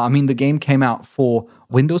 Well, yeah, I mean, the game came out for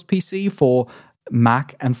Windows PC, for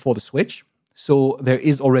Mac, and for the Switch. So there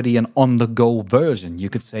is already an on-the-go version, you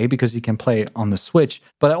could say, because you can play it on the Switch.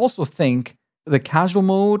 But I also think the casual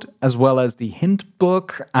mode, as well as the hint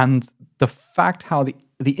book, and the fact how the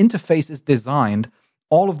interface is designed,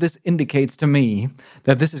 all of this indicates to me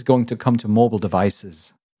that this is going to come to mobile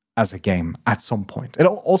devices as a game at some point. It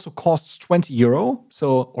also costs €20,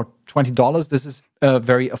 or $20. This is a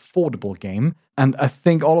very affordable game. And I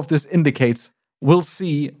think all of this indicates we'll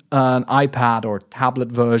see an iPad or tablet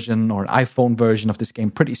version or an iPhone version of this game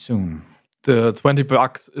pretty soon. The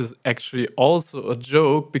 $20 is actually also a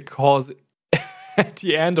joke because at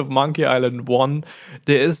the end of Monkey Island 1,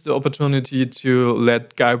 there is the opportunity to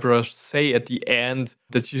let Guybrush say at the end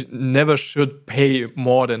that you never should pay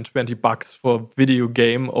more than $20 for a video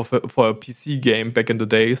game or for a PC game back in the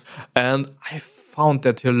days. And I found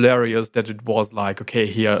that hilarious that it was like, okay,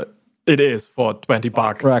 here it is for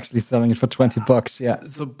 $20. We're actually selling it for $20, yeah.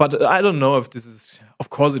 So, but I don't know if this is, of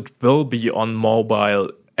course it will be on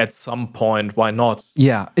mobile at some point. Why not?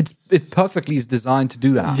 Yeah, it perfectly is designed to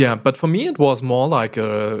do that. Yeah, but for me it was more like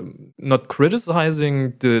not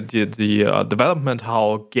criticizing the development,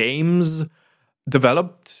 how games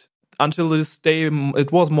developed until this day.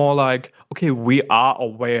 It was more like, okay, we are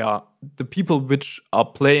aware the people which are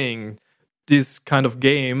playing this kind of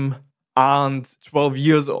game aren't 12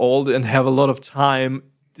 years old and have a lot of time.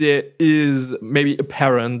 There is maybe a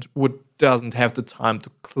parent who doesn't have the time to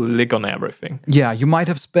click on everything. Yeah, you might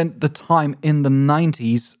have spent the time in the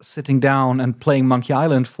 90s sitting down and playing Monkey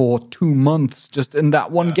Island for 2 months just in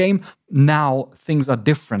that one game. Now things are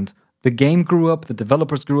different. The game grew up, the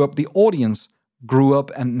developers grew up, the audience grew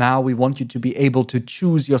up, and now we want you to be able to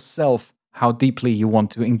choose yourself how deeply you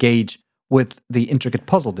want to engage with the intricate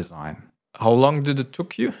puzzle design. How long did it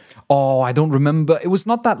took you? Oh, I don't remember. It was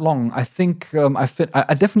not that long. I think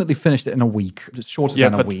I definitely finished it in a week. Just shorter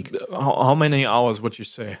than a week. How many hours would you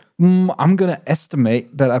say? I'm going to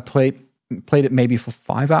estimate that I played it maybe for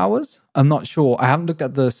 5 hours. I'm not sure. I haven't looked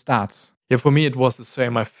at the stats. Yeah, for me it was the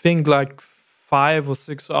same. I think like 5 or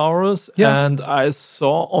 6 hours. Yeah. And I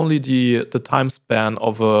saw only the time span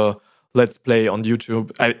of a Let's Play on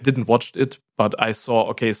YouTube. I didn't watch it, but I saw,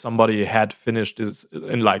 okay, somebody had finished this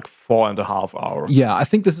in like 4.5 hours. Yeah, I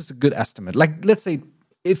think this is a good estimate. Like, let's say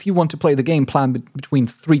if you want to play the game, plan between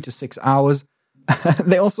 3 to 6 hours.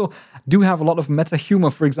 They also do have a lot of meta humor.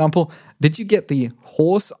 For example, did you get the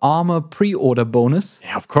horse armor pre-order bonus?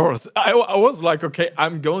 Yeah, of course. I was like, okay,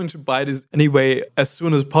 I'm going to buy this anyway as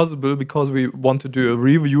soon as possible because we want to do a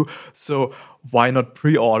review. So why not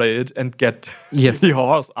pre-order it and get the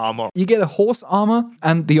horse armor? You get a horse armor,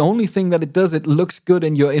 and the only thing that it does, it looks good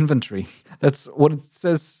in your inventory. That's what it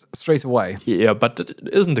says straight away. Yeah, but it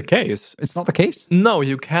isn't the case. It's not the case? No,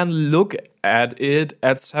 you can look at it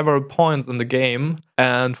at several points in the game.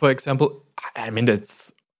 And for example, I mean,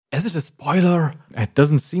 is it a spoiler? It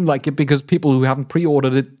doesn't seem like it because people who haven't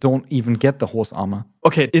pre-ordered it don't even get the horse armor.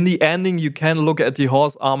 Okay, in the ending, you can look at the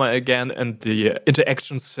horse armor again and the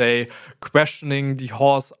interactions say questioning the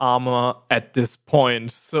horse armor at this point.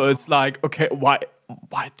 So it's like, okay, why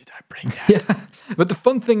did I bring that? Yeah, but the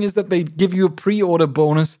fun thing is that they give you a pre-order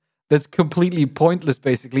bonus that's completely pointless,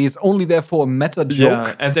 basically. It's only there for a meta joke.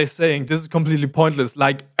 Yeah, and they're saying this is completely pointless,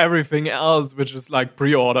 like everything else, which is like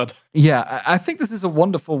pre-ordered. Yeah, I think this is a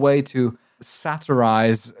wonderful way to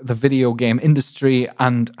satirize the video game industry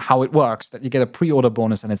and how it works, that you get a pre-order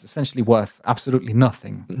bonus and it's essentially worth absolutely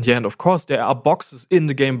nothing. Yeah, and of course there are boxes in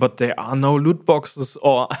the game, but there are no loot boxes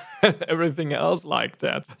or everything else like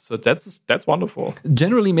that. So that's wonderful.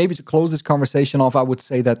 Generally, maybe to close this conversation off, I would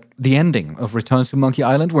say that the ending of Return to Monkey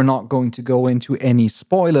Island, we're not going to go into any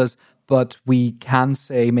spoilers, but we can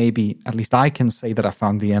say, maybe, at least I can say that I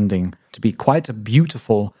found the ending to be quite a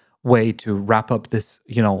beautiful way to wrap up this,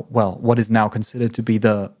 what is now considered to be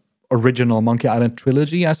the original Monkey Island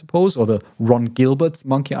trilogy, I suppose, or the Ron Gilbert's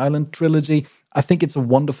Monkey Island trilogy. I think it's a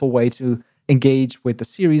wonderful way to engage with the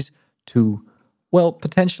series to,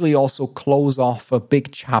 potentially also close off a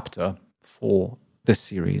big chapter for this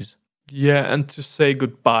series. Yeah, and to say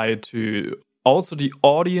goodbye to also the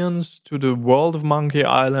audience, to the world of Monkey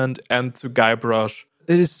Island, and to Guybrush.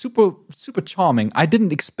 It is super, super charming. I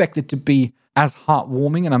didn't expect it to be as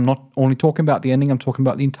heartwarming, and I'm not only talking about the ending, I'm talking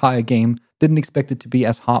about the entire game. Didn't expect it to be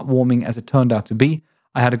as heartwarming as it turned out to be.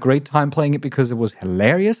 I had a great time playing it because it was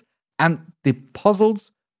hilarious. And the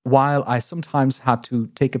puzzles, while I sometimes had to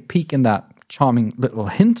take a peek in that charming little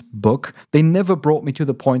hint book, they never brought me to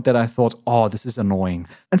the point that I thought, oh, this is annoying.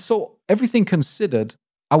 And so everything considered,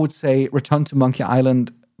 I would say Return to Monkey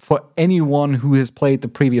Island, for anyone who has played the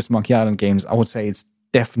previous Monkey Island games, I would say it's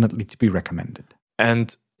definitely to be recommended.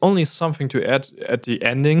 And only something to add at the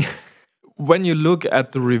ending. When you look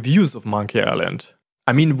at the reviews of Monkey Island,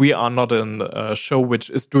 I mean, we are not a show which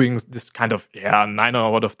is doing this kind of 9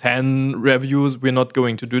 out of 10 reviews. We're not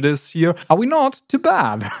going to do this here. Are we not? Too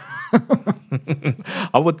bad.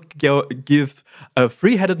 I would give a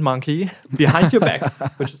three-headed monkey behind your back,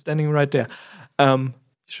 which is standing right there. You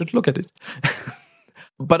should look at it.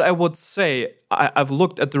 But I would say, I've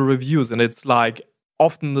looked at the reviews, and it's like,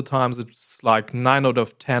 often the times it's like 9 out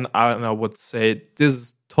of 10, and I would say this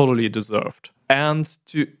is totally deserved. And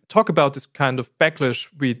to talk about this kind of backlash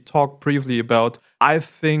we talked briefly about, I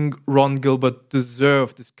think Ron Gilbert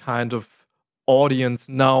deserved this kind of audience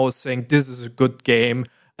now saying this is a good game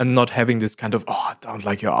and not having this kind of, I don't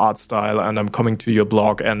like your art style and I'm coming to your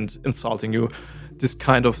blog and insulting you. This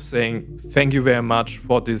kind of saying, thank you very much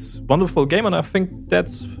for this wonderful game. And I think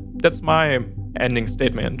that's my ending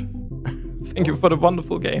statement. Thank you for the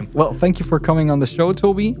wonderful game. Well, thank you for coming on the show,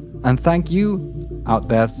 Toby. And thank you out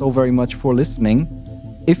there so very much for listening.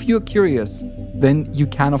 If you're curious, then you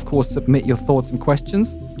can, of course, submit your thoughts and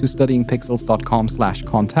questions to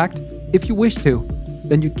studyingpixels.com/contact. If you wish to,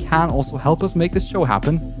 then you can also help us make this show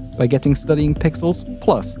happen by getting Studying Pixels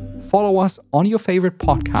Plus. Follow us on your favorite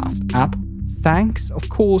podcast app. Thanks, of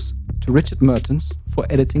course, to Richard Mertens for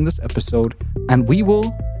editing this episode. And we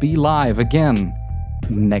will be live again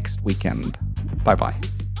next weekend. Bye-bye.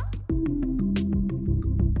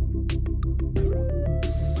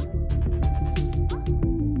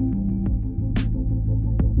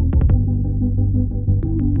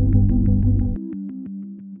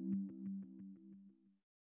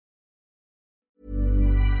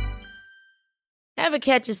 Ever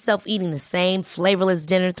catch yourself eating the same flavorless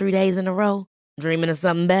dinner 3 days in a row? Dreaming of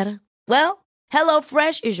something better? Well,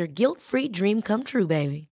 HelloFresh is your guilt-free dream come true,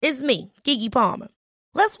 baby. It's me, Keke Palmer.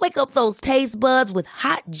 Let's wake up those taste buds with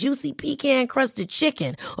hot, juicy pecan-crusted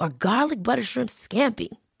chicken or garlic butter shrimp scampi.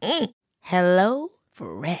 Hello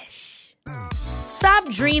Fresh. Stop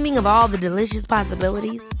dreaming of all the delicious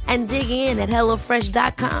possibilities and dig in at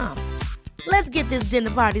HelloFresh.com. Let's get this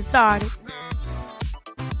dinner party started.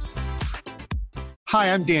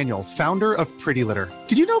 Hi, I'm Daniel, founder of Pretty Litter.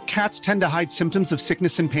 Did you know cats tend to hide symptoms of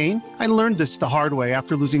sickness and pain? I learned this the hard way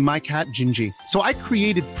after losing my cat, Gingy. So I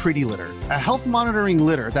created Pretty Litter, a health monitoring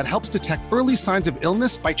litter that helps detect early signs of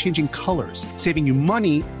illness by changing colors, saving you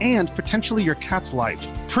money and potentially your cat's life.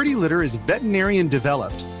 Pretty Litter is veterinarian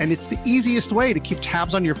developed, and it's the easiest way to keep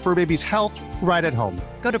tabs on your fur baby's health right at home.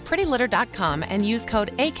 Go to prettylitter.com and use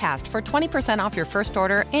code ACAST for 20% off your first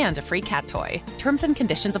order and a free cat toy. Terms and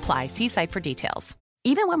conditions apply. See site for details.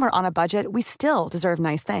 Even when we're on a budget, we still deserve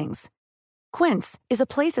nice things. Quince is a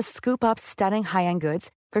place to scoop up stunning high-end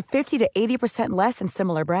goods for 50 to 80% less than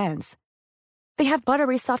similar brands. They have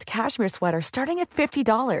buttery soft cashmere sweaters starting at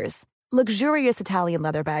 $50, luxurious Italian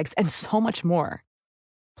leather bags, and so much more.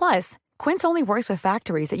 Plus, Quince only works with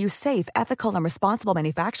factories that use safe, ethical, and responsible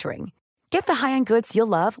manufacturing. Get the high-end goods you'll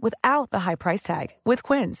love without the high price tag with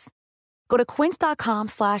Quince. Go to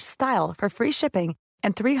quince.com/style for free shipping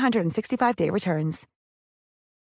and 365-day returns.